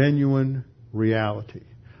of genuine reality.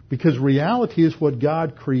 Because reality is what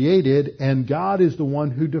God created, and God is the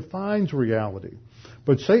one who defines reality.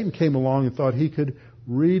 But Satan came along and thought he could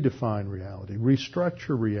redefine reality,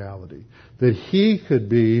 restructure reality, that he could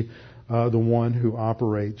be the one who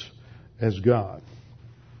operates as God.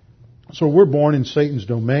 So we're born in Satan's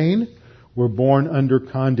domain. We're born under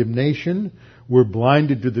condemnation. We're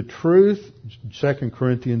blinded to the truth, 2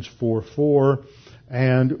 Corinthians 4:4,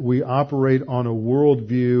 and we operate on a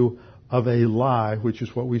worldview of a lie, which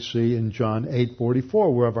is what we see in John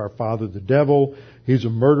 8:44. We're of our father the devil. He's a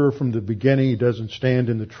murderer from the beginning. He doesn't stand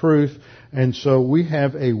in the truth. And so we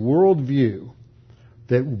have a worldview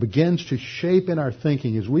that begins to shape in our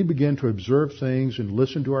thinking as we begin to observe things and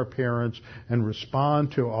listen to our parents and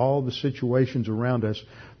respond to all the situations around us.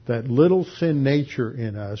 That little sin nature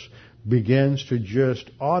in us begins to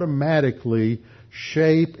just automatically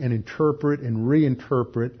shape and interpret and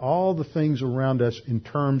reinterpret all the things around us in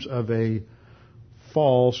terms of a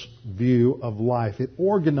false view of life. It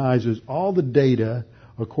organizes all the data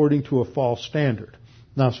according to a false standard.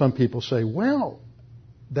 Now, some people say, well,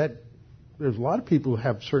 there's a lot of people who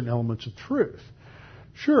have certain elements of truth.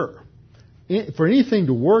 Sure. For anything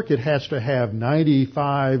to work, it has to have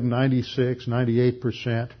 95, 96,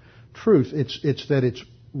 98% truth. It's that it's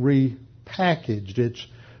repackaged.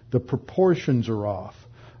 The proportions are off.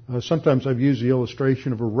 Sometimes I've used the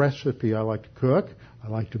illustration of a recipe. I like to cook. I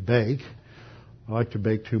like to bake. I like to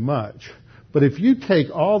bake too much. But if you take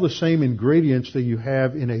all the same ingredients that you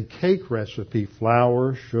have in a cake recipe,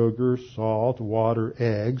 flour, sugar, salt, water,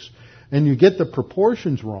 eggs, and you get the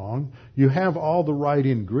proportions wrong, you have all the right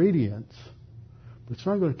ingredients, but it's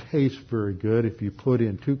not going to taste very good if you put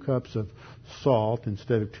in 2 cups of salt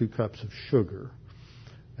instead of 2 cups of sugar.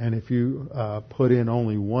 And if you put in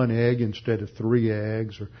only 1 egg instead of 3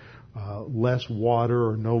 eggs, or less water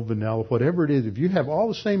or no vanilla, whatever it is, if you have all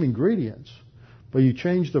the same ingredients, but you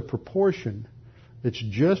change the proportion, it's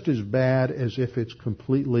just as bad as if it's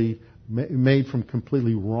completely made from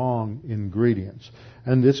completely wrong ingredients.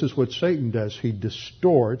 And this is what Satan does. He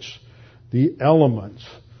distorts the elements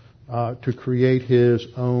to create his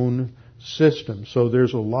own system. So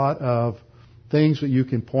there's a lot of things that you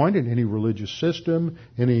can point in any religious system,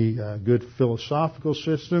 any good philosophical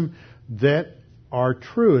system that are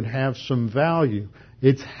true and have some value.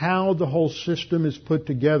 It's how the whole system is put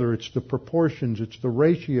together. It's the proportions. It's the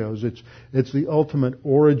ratios. It's the ultimate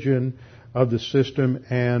origin of the system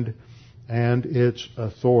and its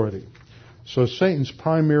authority. So Satan's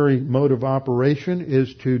primary mode of operation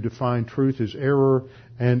is to define truth as error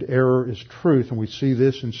and error as truth. And we see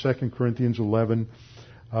this in 2 Corinthians 11,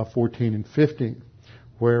 14 and 15,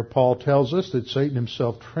 where Paul tells us that Satan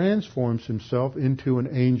himself transforms himself into an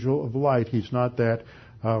angel of light. He's not that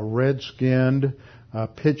red-skinned,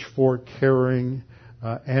 pitchfork-carrying,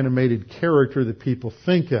 animated character that people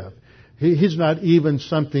think of. He's not even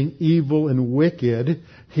something evil and wicked.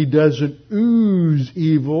 He doesn't ooze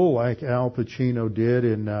evil like Al Pacino did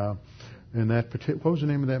in that particular... What was the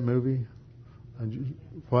name of that movie?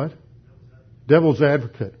 What? Devil's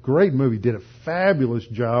Advocate. Great movie. Did a fabulous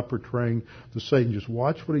job portraying the Satan. Just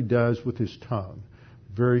watch what he does with his tongue.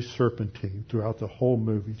 Very serpentine throughout the whole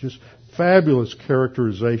movie. Just fabulous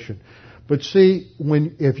characterization. But see,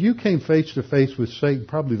 if you came face to face with Satan,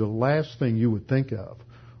 probably the last thing you would think of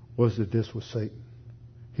was that this was Satan.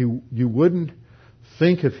 You wouldn't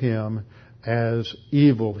think of him as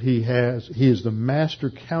evil. He is the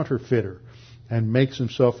master counterfeiter and makes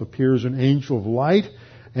himself appear as an angel of light.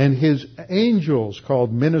 And his angels,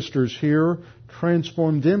 called ministers here,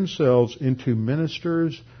 transform themselves into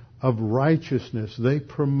ministers of righteousness. They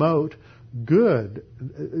promote good.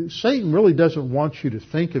 Satan really doesn't want you to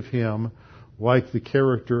think of him like the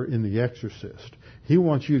character in The Exorcist. He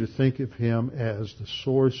wants you to think of him as the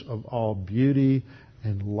source of all beauty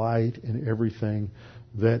and light and everything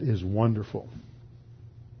that is wonderful.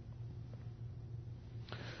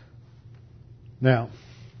 Now,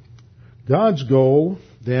 God's goal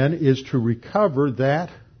then is to recover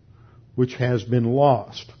that which has been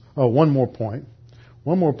lost. Oh, one more point,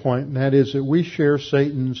 and that is that we share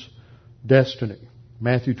Satan's destiny.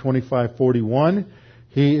 Matthew 25:41,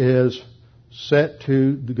 he is set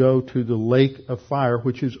to go to the lake of fire,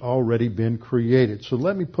 which has already been created. So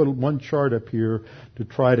let me put one chart up here to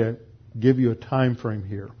try to give you a time frame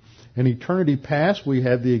here. In eternity past, we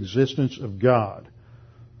have the existence of God.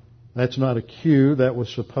 That's not a Q. That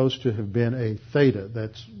was supposed to have been a theta.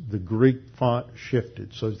 That's the Greek font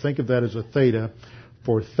shifted. So think of that as a theta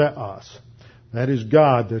for theos. That is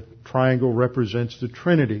God. The triangle represents the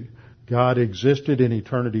Trinity. God existed in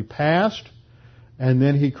eternity past, and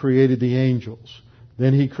then He created the angels.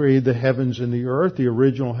 Then He created the heavens and the earth, the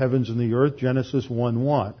original heavens and the earth, Genesis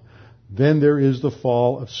 1:1. Then there is the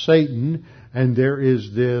fall of Satan, and there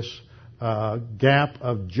is this gap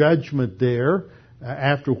of judgment there,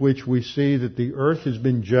 after which we see that the earth has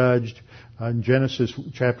been judged. In Genesis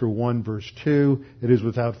chapter 1 verse 2, it is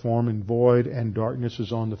without form and void, and darkness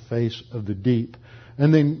is on the face of the deep.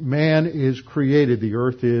 And then man is created. The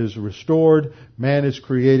earth is restored. Man is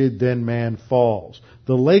created. Then man falls.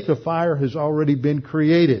 The lake of fire has already been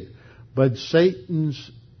created. But Satan's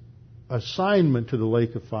assignment to the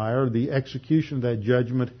lake of fire, the execution of that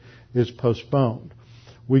judgment, is postponed.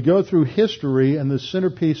 We go through history, and the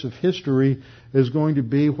centerpiece of history is going to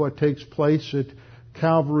be what takes place at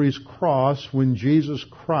Calvary's cross when Jesus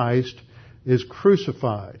Christ is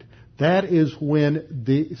crucified. That is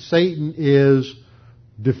when Satan is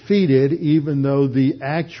defeated, even though the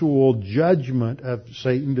actual judgment of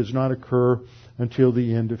Satan does not occur until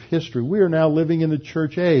the end of history. We are now living in the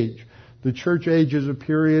church age. The church age is a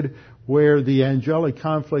period where the angelic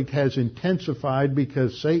conflict has intensified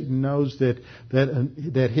because Satan knows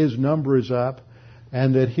that his number is up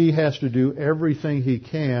and that he has to do everything he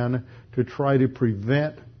can to try to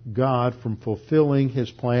prevent God from fulfilling His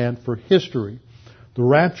plan for history. The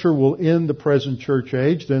rapture will end the present church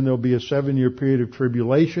age. Then there will be a 7-year period of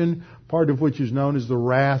tribulation, part of which is known as the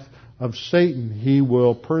wrath of Satan. He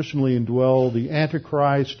will personally indwell the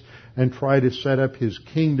Antichrist and try to set up his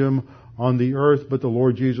kingdom on the earth, but the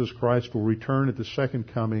Lord Jesus Christ will return at the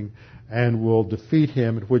second coming and will defeat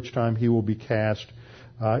him, at which time he will be cast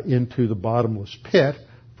into the bottomless pit.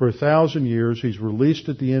 For 1,000 years, he's released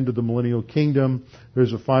at the end of the millennial kingdom.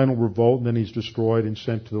 There's a final revolt, and then he's destroyed and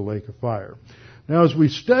sent to the lake of fire. Now, as we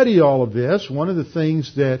study all of this, one of the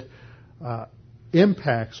things that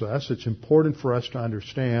impacts us, it's important for us to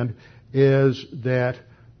understand, is that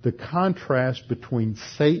the contrast between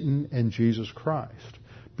Satan and Jesus Christ.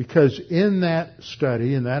 Because in that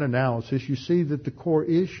study, in that analysis, you see that the core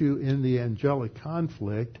issue in the angelic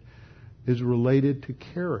conflict is related to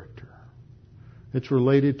character. It's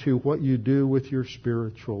related to what you do with your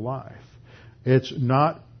spiritual life. It's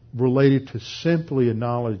not related to simply a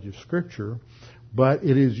knowledge of Scripture, but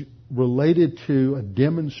it is related to a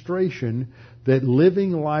demonstration that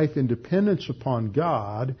living life in dependence upon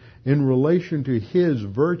God in relation to His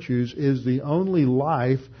virtues is the only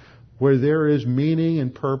life where there is meaning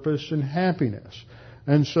and purpose and happiness.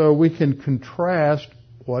 And so we can contrast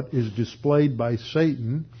what is displayed by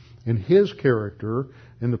Satan in his character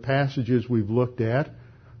in the passages we've looked at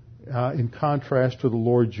in contrast to the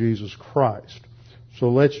Lord Jesus Christ. So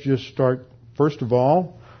let's just start. First of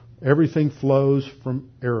all, everything flows from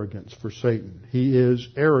arrogance for Satan. He is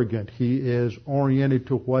arrogant. He is oriented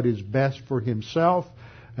to what is best for himself,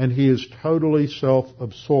 and he is totally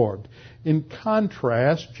self-absorbed. In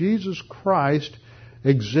contrast, Jesus Christ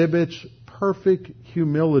exhibits perfect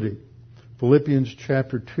humility. Philippians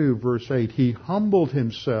chapter 2, verse 8, He humbled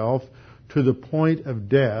Himself to the point of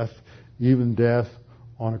death, even death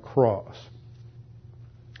on a cross.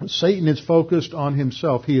 Satan is focused on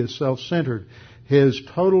himself. He is self-centered. His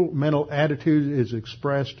total mental attitude is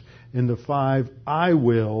expressed in the 5 I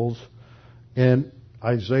wills in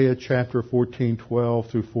Isaiah chapter 14, 12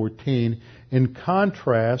 through 14, in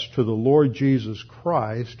contrast to the Lord Jesus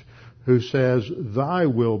Christ, who says, Thy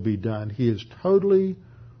will be done. He is totally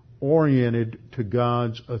oriented to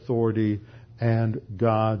God's authority and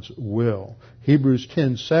God's will. Hebrews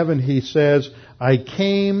 10:7, he says, I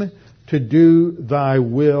came to do Thy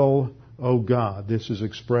will, O God. This is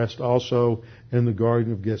expressed also in the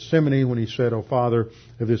Garden of Gethsemane when he said, O Father,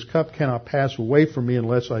 if this cup cannot pass away from me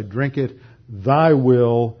unless I drink it, Thy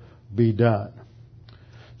will be done.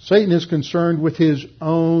 Satan is concerned with his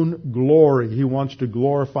own glory. He wants to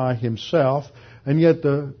glorify himself, and yet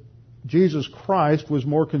Jesus Christ was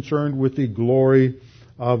more concerned with the glory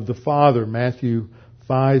of the Father. Matthew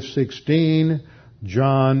 5:16,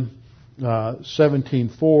 John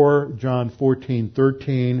 17:4, John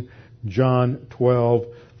 14:13, John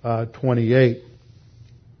 12:28.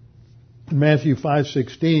 In Matthew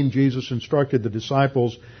 5:16, Jesus instructed the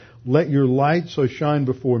disciples, Let your light so shine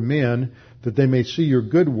before men that they may see your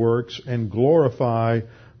good works and glorify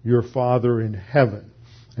your Father in heaven.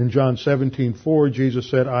 In John 17:4, Jesus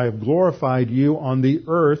said, I have glorified you on the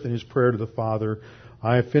earth, in His prayer to the Father.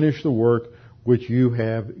 I have finished the work which you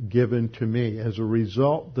have given to me. As a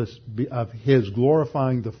result of His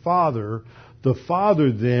glorifying the Father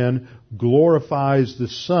then glorifies the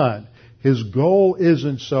Son. His goal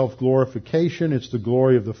isn't self-glorification, it's the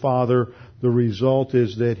glory of the Father. The result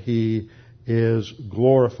is that He is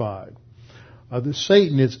glorified.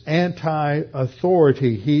 Satan is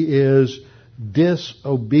anti-authority. He is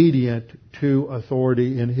disobedient to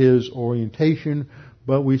authority in his orientation,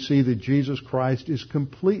 but we see that Jesus Christ is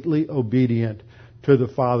completely obedient to the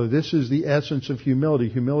Father. This is the essence of humility.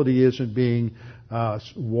 Humility isn't being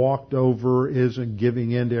walked over, isn't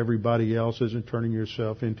giving in to everybody else, isn't turning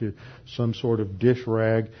yourself into some sort of dish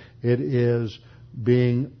rag. It is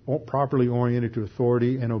being properly oriented to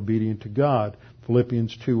authority and obedient to God.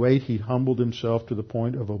 Philippians 2:8, He humbled Himself to the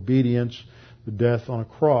point of obedience, the death on a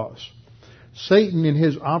cross. Satan, in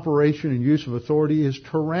his operation and use of authority, is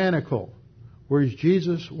tyrannical, whereas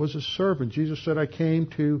Jesus was a servant. Jesus said, I came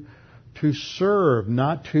to serve,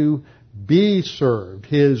 not to be served.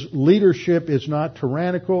 His leadership is not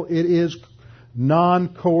tyrannical, it is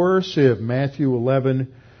non-coercive. Matthew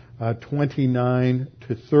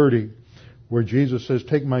 11:29-30. Where Jesus says,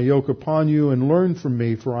 Take my yoke upon you and learn from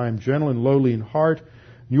me, for I am gentle and lowly in heart.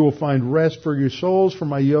 You will find rest for your souls, for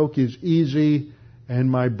my yoke is easy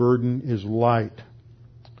and my burden is light.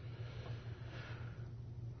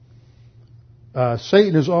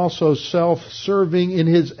 Satan is also self-serving in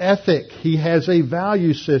his ethic. He has a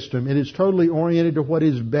value system. It is totally oriented to what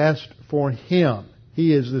is best for him.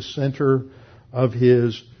 He is the center of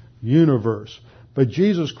his universe. But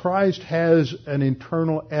Jesus Christ has an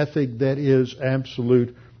internal ethic that is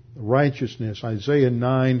absolute righteousness. Isaiah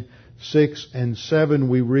 9:6 and 7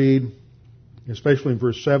 we read, especially in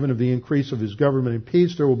verse 7, of the increase of his government and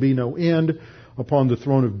peace. There will be no end upon the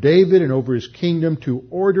throne of David and over his kingdom, to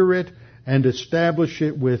order it and establish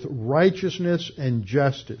it with righteousness and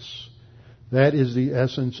justice. That is the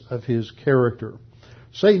essence of his character.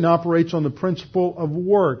 Satan operates on the principle of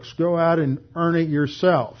works. Go out and earn it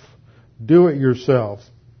yourself. Do it yourself.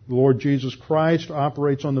 The Lord Jesus Christ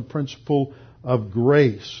operates on the principle of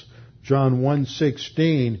grace. John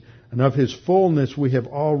 1:16, and of his fullness we have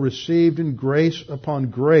all received in grace upon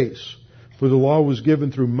grace. For the law was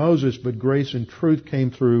given through Moses, but grace and truth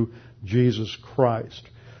came through Jesus Christ.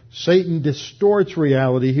 Satan distorts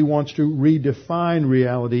reality. He wants to redefine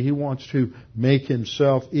reality. He wants to make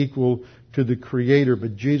himself equal to the Creator.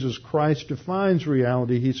 But Jesus Christ defines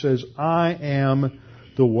reality. He says, I am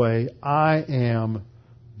the way. I am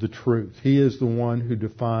the truth. He is the one who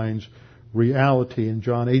defines reality. In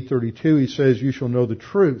John 8:32, he says, you shall know the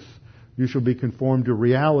truth. You shall be conformed to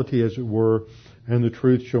reality, as it were, and the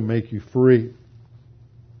truth shall make you free.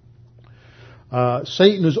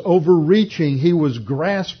 Satan is overreaching. He was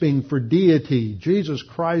grasping for deity. Jesus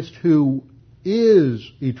Christ, who is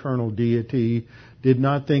eternal deity, did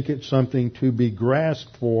not think it something to be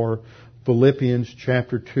grasped for. Philippians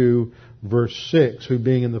chapter 2, verse 6, who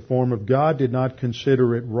being in the form of God did not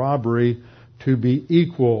consider it robbery to be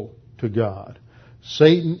equal to God.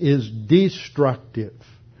 Satan is destructive,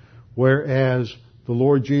 whereas the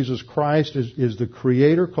Lord Jesus Christ is the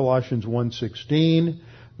Creator, Colossians 1:16,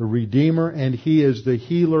 the Redeemer, and He is the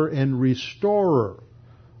healer and restorer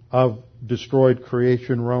of destroyed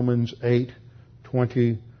creation, Romans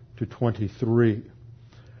 8:20-23.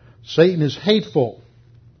 Satan is hateful.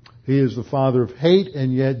 He is the father of hate,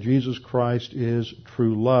 and yet Jesus Christ is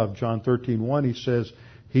true love. John 13:1, he says,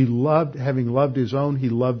 He loved, having loved His own, He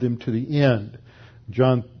loved them to the end.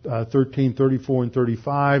 John 13:34 and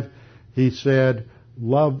 35, He said,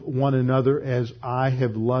 love one another as I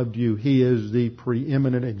have loved you. He is the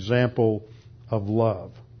preeminent example of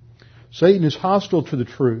love. Satan is hostile to the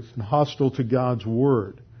truth and hostile to God's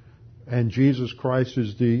Word. And Jesus Christ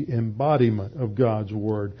is the embodiment of God's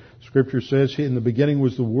Word. Scripture says, in the beginning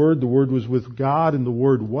was the Word was with God, and the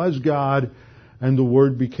Word was God, and the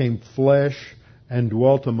Word became flesh and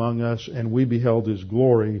dwelt among us, and we beheld His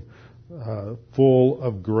glory, full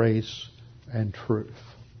of grace and truth.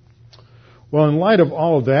 Well, in light of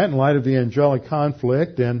all of that, in light of the angelic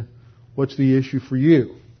conflict, then what's the issue for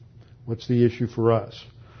you? What's the issue for us?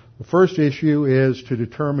 The first issue is to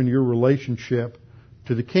determine your relationship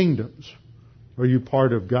to the kingdoms. Are you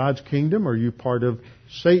part of God's kingdom, or are you part of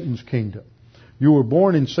Satan's kingdom? You were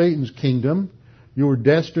born in Satan's kingdom. You were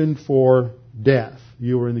destined for death.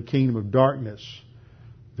 You were in the kingdom of darkness.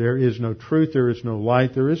 There is no truth. There is no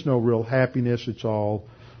light. There is no real happiness. It's all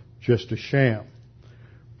just a sham.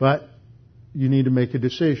 But you need to make a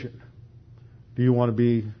decision. Do you want to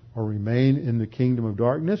be or remain in the kingdom of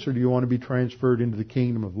darkness, or do you want to be transferred into the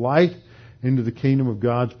kingdom of light, into the kingdom of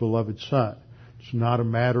God's beloved Son? It's not a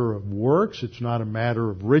matter of works. It's not a matter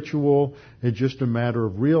of ritual. It's just a matter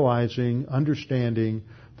of realizing, understanding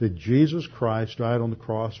that Jesus Christ died on the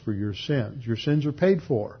cross for your sins. Your sins are paid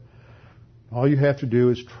for. All you have to do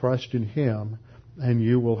is trust in Him, and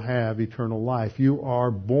you will have eternal life. You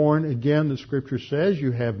are born again, the Scripture says.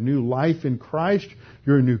 You have new life in Christ.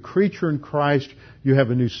 You're a new creature in Christ. You have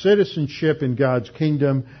a new citizenship in God's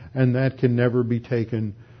kingdom, and that can never be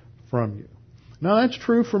taken from you. Now, that's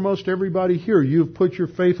true for most everybody here. You've put your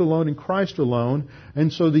faith alone in Christ alone,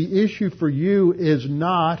 and so the issue for you is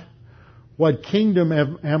not what kingdom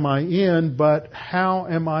am I in, but how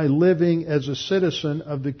am I living as a citizen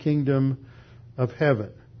of the kingdom of heaven.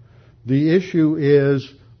 The issue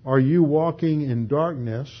is, are you walking in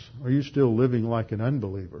darkness? Are you still living like an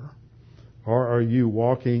unbeliever? Or are you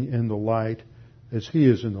walking in the light as He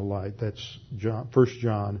is in the light? That's 1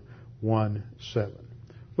 John 1:7.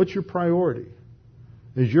 What's your priority?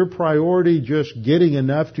 Is your priority just getting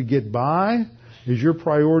enough to get by? Is your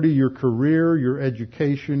priority your career, your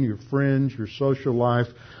education, your friends, your social life,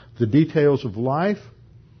 the details of life?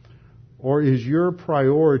 Or is your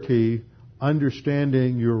priority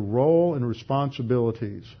understanding your role and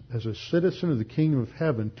responsibilities as a citizen of the kingdom of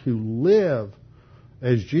heaven, to live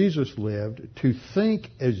as Jesus lived, to think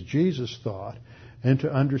as Jesus thought, and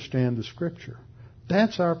to understand the Scripture?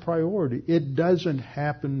 That's our priority. It doesn't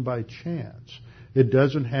happen by chance. It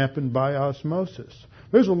doesn't happen by osmosis.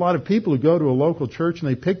 There's a lot of people who go to a local church and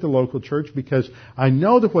they pick the local church because I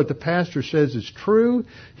know that what the pastor says is true.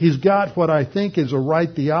 He's got what I think is a right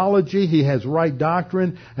theology. He has right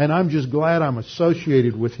doctrine, and I'm just glad I'm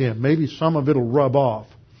associated with him. Maybe some of it'll rub off.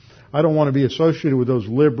 I don't want to be associated with those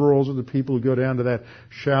liberals or the people who go down to that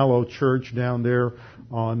shallow church down there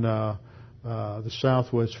on the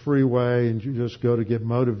Southwest Freeway and you just go to get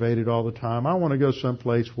motivated all the time. I want to go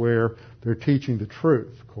someplace where they're teaching the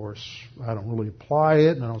truth. Of course, I don't really apply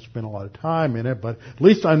it and I don't spend a lot of time in it, but at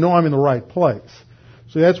least I know I'm in the right place.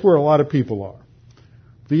 So that's where a lot of people are.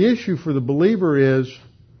 The issue for the believer is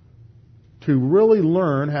to really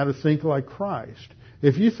learn how to think like Christ.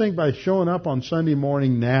 If you think by showing up on Sunday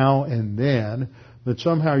morning now and then that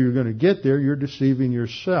somehow you're going to get there, you're deceiving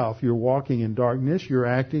yourself. You're walking in darkness. You're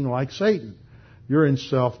acting like Satan. You're in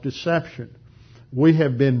self-deception. We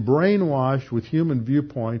have been brainwashed with human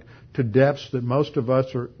viewpoint to depths that most of us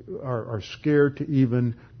are scared to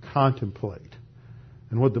even contemplate.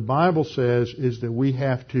 And what the Bible says is that we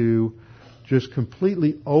have to just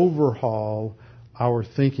completely overhaul our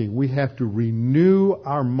thinking. We have to renew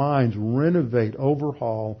our minds, renovate,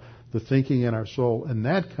 overhaul the thinking in our soul. And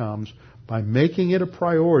that comes by making it a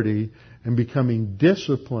priority and becoming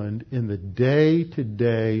disciplined in the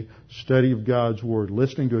day-to-day study of God's Word.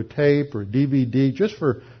 Listening to a tape or a DVD just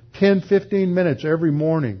for 10, 15 minutes every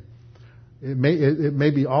morning. It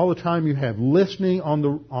may be all the time you have. Listening on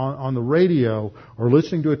the radio or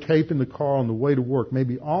listening to a tape in the car on the way to work.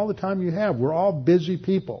 Maybe all the time you have. We're all busy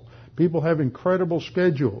people. People have incredible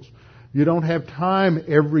schedules. You don't have time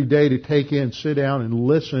every day to take in, sit down and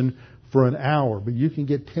listen for an hour, but you can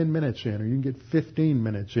get 10 minutes in or you can get 15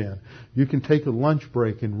 minutes in. You can take a lunch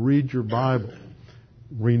break and read your Bible.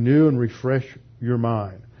 Renew and refresh your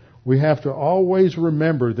mind. We have to always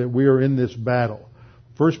remember that we are in this battle.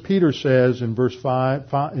 1 Peter says in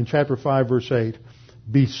chapter 5, verse 8,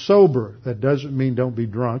 be sober. That doesn't mean don't be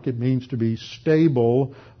drunk. It means to be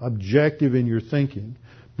stable, objective in your thinking.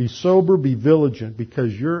 Be sober, be vigilant,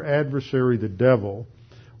 because your adversary, the devil,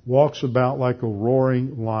 walks about like a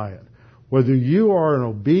roaring lion. Whether you are an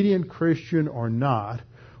obedient Christian or not,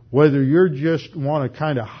 whether you just want to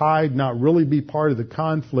kind of hide, not really be part of the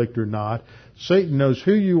conflict or not, Satan knows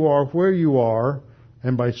who you are, where you are,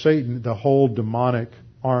 and by Satan, the whole demonic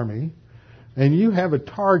army, and you have a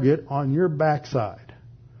target on your backside.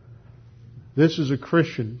 This is a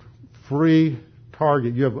Christian free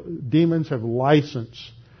target. Demons have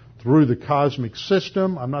license through the cosmic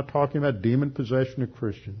system. I'm not talking about demon possession of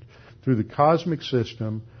Christians. Through the cosmic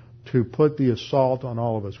system to put the assault on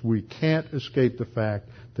all of us. We can't escape the fact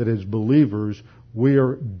that as believers, we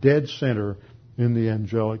are dead center in the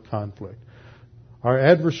angelic conflict. Our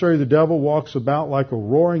adversary, the devil, walks about like a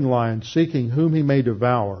roaring lion, seeking whom he may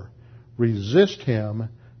devour. Resist him,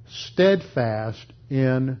 steadfast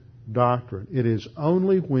in doctrine. It is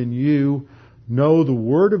only when you know the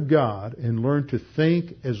Word of God and learn to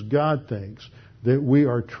think as God thinks that we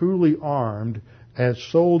are truly armed as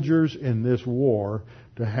soldiers in this war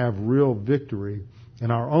to have real victory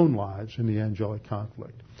in our own lives in the angelic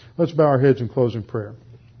conflict. Let's bow our heads in closing prayer.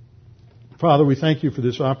 Father, we thank you for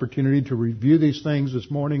this opportunity to review these things this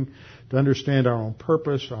morning, to understand our own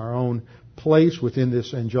purpose, our own place within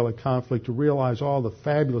this angelic conflict, to realize all the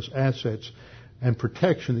fabulous assets and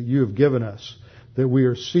protection that you have given us, that we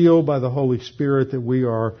are sealed by the Holy Spirit, that we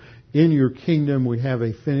are in your kingdom, we have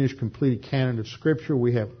a finished, completed canon of Scripture,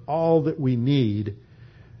 we have all that we need,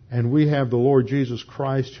 and we have the Lord Jesus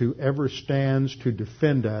Christ who ever stands to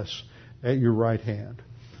defend us at your right hand.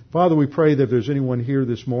 Father, we pray that if there's anyone here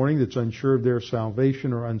this morning that's unsure of their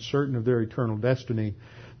salvation or uncertain of their eternal destiny,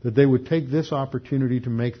 that they would take this opportunity to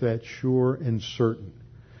make that sure and certain.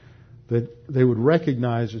 That they would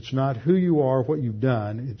recognize it's not who you are, what you've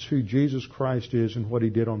done, it's who Jesus Christ is and what He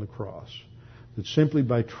did on the cross. That simply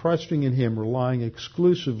by trusting in Him, relying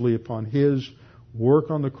exclusively upon His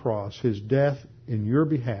work on the cross, His death in your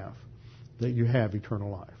behalf, that you have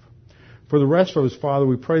eternal life. For the rest of us, Father,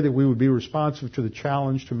 we pray that we would be responsive to the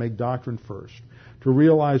challenge to make doctrine first, to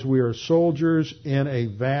realize we are soldiers in a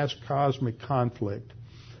vast cosmic conflict,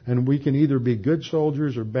 and we can either be good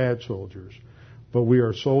soldiers or bad soldiers, but we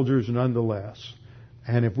are soldiers nonetheless.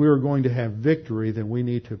 And if we are going to have victory, then we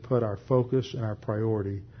need to put our focus and our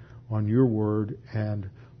priority on your word and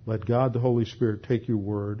let God the Holy Spirit take your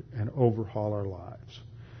word and overhaul our lives.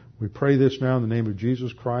 We pray this now in the name of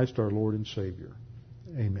Jesus Christ, our Lord and Savior.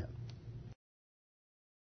 Amen.